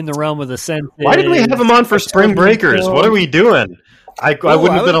 Solo, In the Realm of the Senses. Why did we have him on for Spring Breakers? What are we doing? I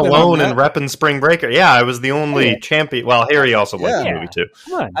wouldn't have been alone in repping Spring Breaker. Yeah, I was the only champion. Well, Harry also liked the movie too.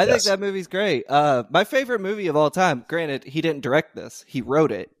 I think that movie's great. My favorite movie of all time, granted, he didn't direct this. He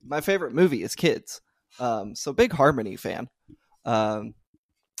wrote it. My favorite movie is Kids. So big Harmony fan.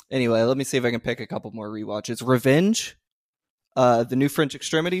 Anyway, let me see if I can pick a couple more rewatches. Revenge, the new French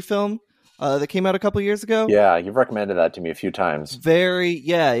Extremity film that came out a couple years ago. Yeah, you've recommended that to me a few times.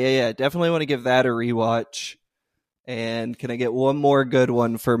 Yeah. Definitely want to give that a rewatch. And can I get one more good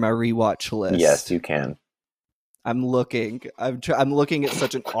one for my rewatch list? Yes, you can. I'm looking. I'm looking at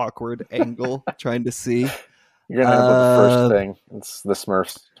such an awkward angle, trying to see. You're gonna have the first thing. It's the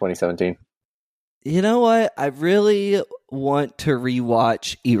Smurfs 2017. You know what? I really want to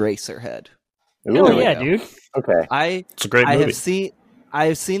rewatch Eraserhead. Oh yeah, dude. Okay, it's a great movie. I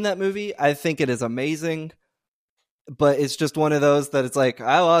have seen that movie. I think it is amazing, but it's just one of those that it's like,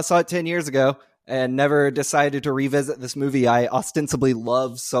 I saw it 10 years ago. And never decided to revisit this movie I ostensibly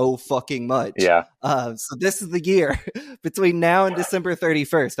love so fucking much. Yeah. So this is the year. Between now and December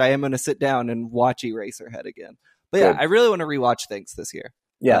 31st, I am going to sit down and watch Eraserhead again. But yeah, I really want to rewatch things this year.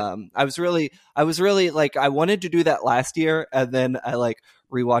 Yeah. I was really like, I wanted to do that last year, and then I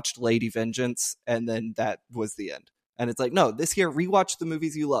rewatched Lady Vengeance, and then that was the end. And it's like, no, this year, rewatch the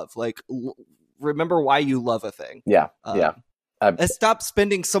movies you love. Remember why you love a thing. Yeah. Stop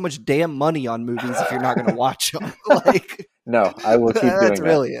spending so much damn money on movies if you're not going to watch them. No, I will keep doing that. That's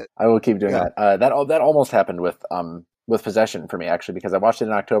really it. I will keep doing that. That almost happened with Possession for me, actually, because I watched it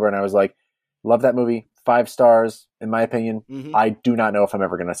in October and I was like, love that movie, 5 stars in my opinion. Mm-hmm. I do not know if I'm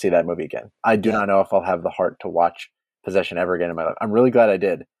ever going to see that movie again. I do not know if I'll have the heart to watch Possession ever again in my life. I'm really glad I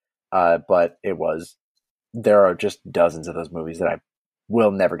did, but there are just dozens of those movies that I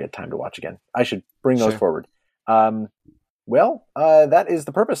will never get time to watch again. I should bring those forward. Well, that is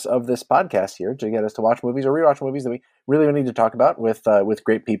the purpose of this podcast here, to get us to watch movies or rewatch movies that we really need to talk about with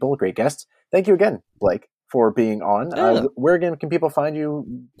great people, great guests. Thank you again, Blake, for being on. Where again can people find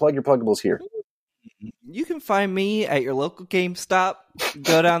you? Plug your pluggables here. You can find me at your local GameStop.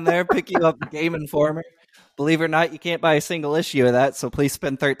 Go down there, pick you up a Game Informer. Believe it or not, you can't buy a single issue of that, so please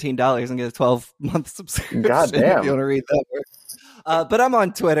spend $13 and get a 12-month subscription. God damn. If you want to read that word. But I'm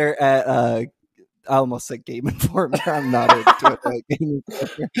on Twitter at... I almost said Game Informer. I'm not on Twitter at Game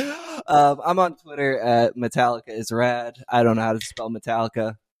Informer. I'm on Twitter at Metallica is rad. I don't know how to spell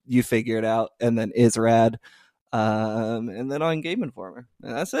Metallica. You figure it out. And then is rad. And then on Game Informer.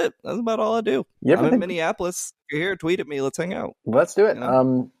 And that's it. That's about all I do. I'm in Minneapolis. If you're here, tweet at me. Let's hang out. Let's do it.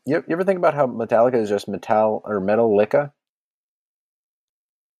 You ever think about how Metallica is just Metallica?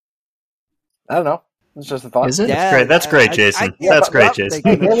 I don't know. It's just a thought. Is it? Yeah, that's great, Jason. That's great, Jason.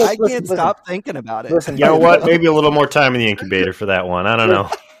 I can't stop thinking about it. Listen, you know what? Maybe a little more time in the incubator for that one. I don't know.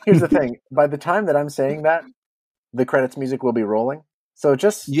 Here's the thing. By the time that I'm saying that, the credits music will be rolling. So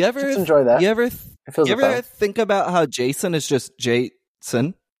just enjoy that. You ever think about how Jason is just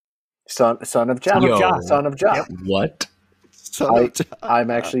Jason? Son of Jah. Son of Jah. What?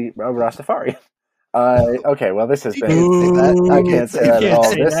 I'm actually a Rastafari. Okay, well, this has been. I can't say that at all.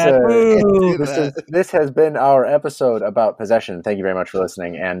 This has been our episode about possession. Thank you very much for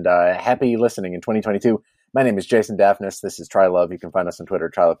listening, and happy listening in 2022. My name is Jason Daphnis. This is TriLove. You can find us on Twitter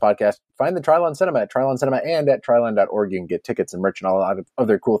at TriLove Podcast. Find the Trilon Cinema at Trilon Cinema and at Trilon.org. You can get tickets and merch and all lot of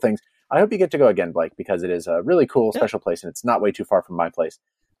other cool things. I hope you get to go again, Blake, because it is a really cool, special place, and it's not way too far from my place.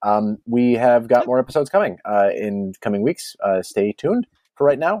 We have got more episodes coming in coming weeks. Stay tuned. For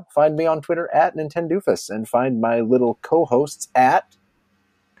right now, find me on Twitter at Nintendoofus and find my little co-hosts at...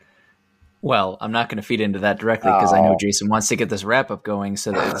 Well, I'm not going to feed into that directly because I know Jason wants to get this wrap-up going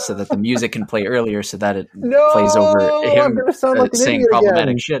so that the music can play earlier so that it plays over him like saying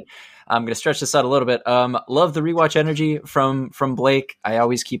problematic shit. I'm going to stretch this out a little bit. Love the rewatch energy from Blake. I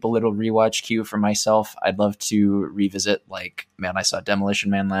always keep a little rewatch queue for myself. I'd love to revisit, I saw Demolition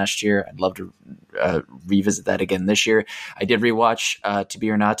Man last year. I'd love to revisit that again this year. I did rewatch To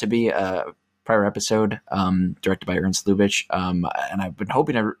Be or Not to Be, prior episode, directed by Ernst Lubitsch. And I've been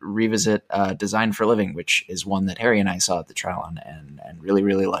hoping to revisit Design for Living, which is one that Harry and I saw at the Trilon and really,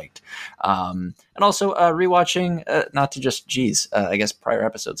 really liked. And also rewatching, not to just, I guess prior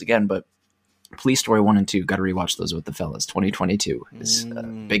episodes again, but Police Story 1 and 2, got to rewatch those with the fellas. 2022 is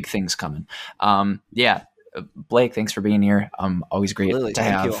big things coming. Blake, thanks for being here. Always great to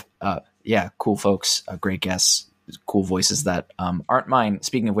have. Cool folks, great guests, cool voices that aren't mine.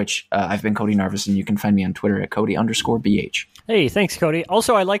 Speaking of which, I've been Cody Narvis, and you can find me on Twitter at Cody_BH. Hey, thanks, Cody.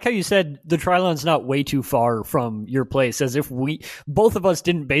 Also, I like how you said the Trilon's not way too far from your place, as if both of us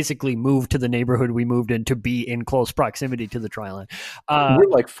didn't basically move to the neighborhood we moved in to be in close proximity to the Trilon. We're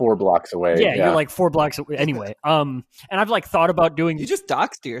like 4 blocks away. Yeah, you're like 4 blocks away. Anyway, and I've thought about doing... You just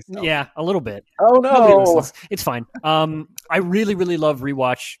doxed yourself. Yeah, a little bit. Oh, no. It's fine. I really, really love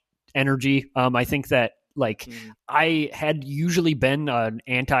rewatch energy. I think that I had usually been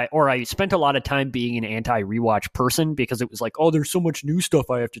I spent a lot of time being an anti-rewatch person because it was like, oh, there's so much new stuff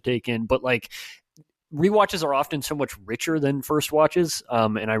I have to take in. But rewatches are often so much richer than first watches.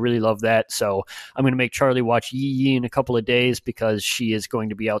 And I really love that. So I'm going to make Charlie watch Yee Yee in a couple of days because she is going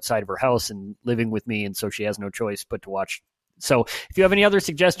to be outside of her house and living with me. And so she has no choice but to watch. So if you have any other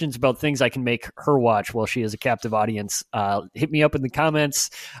suggestions about things I can make her watch while she is a captive audience, hit me up in the comments.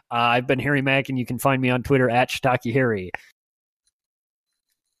 I've been Harry Mack, and you can find me on Twitter at Shiitake Harry.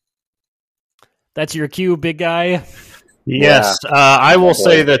 That's your cue, big guy. Yes, I will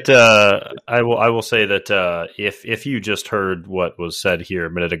say that I will say that if you just heard what was said here a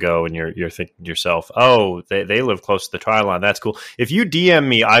minute ago and you're thinking to yourself, oh, they live close to the Trilon, that's cool. If you DM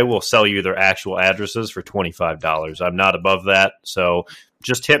me, I will sell you their actual addresses for $25. I'm not above that, so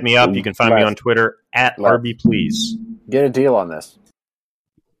just hit me up. You can find me on Twitter at RBPlease. Get a deal on this.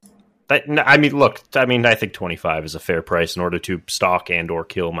 I think 25 is a fair price in order to stalk and or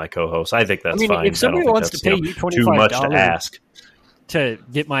kill my co-host. I think that's fine. If somebody wants to pay you $25 too much to ask to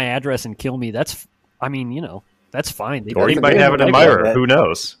get my address and kill me, that's fine. Or you might have an admirer. Who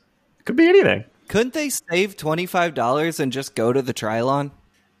knows? It could be anything. Couldn't they save $25 and just go to the Trilon?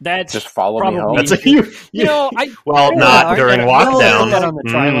 That's just follow me home. That's not during lockdown. On the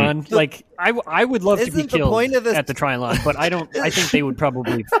Trilon. I would love to be killed at the Trilon, but I don't. I think they would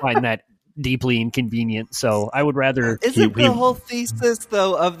probably find that deeply inconvenient. So I would rather. Isn't the whole thesis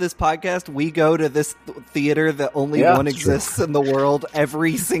though of this podcast? We go to this theater that only one exists in the world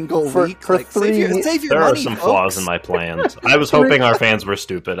every single week. Save your money. There are some flaws in my plans. I was hoping our fans were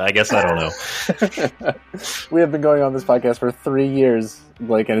stupid. I guess I don't know. We have been going on this podcast for 3 years,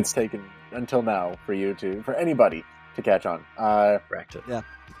 and it's taken until now for anybody to catch on. Correct it. Yeah,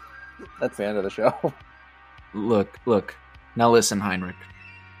 that's the end of the show. Look. Now listen, Heinrich.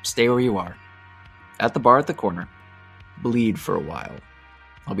 Stay where you are. At the bar at the corner. Bleed for a while.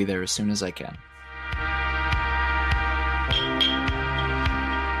 I'll be there as soon as I can.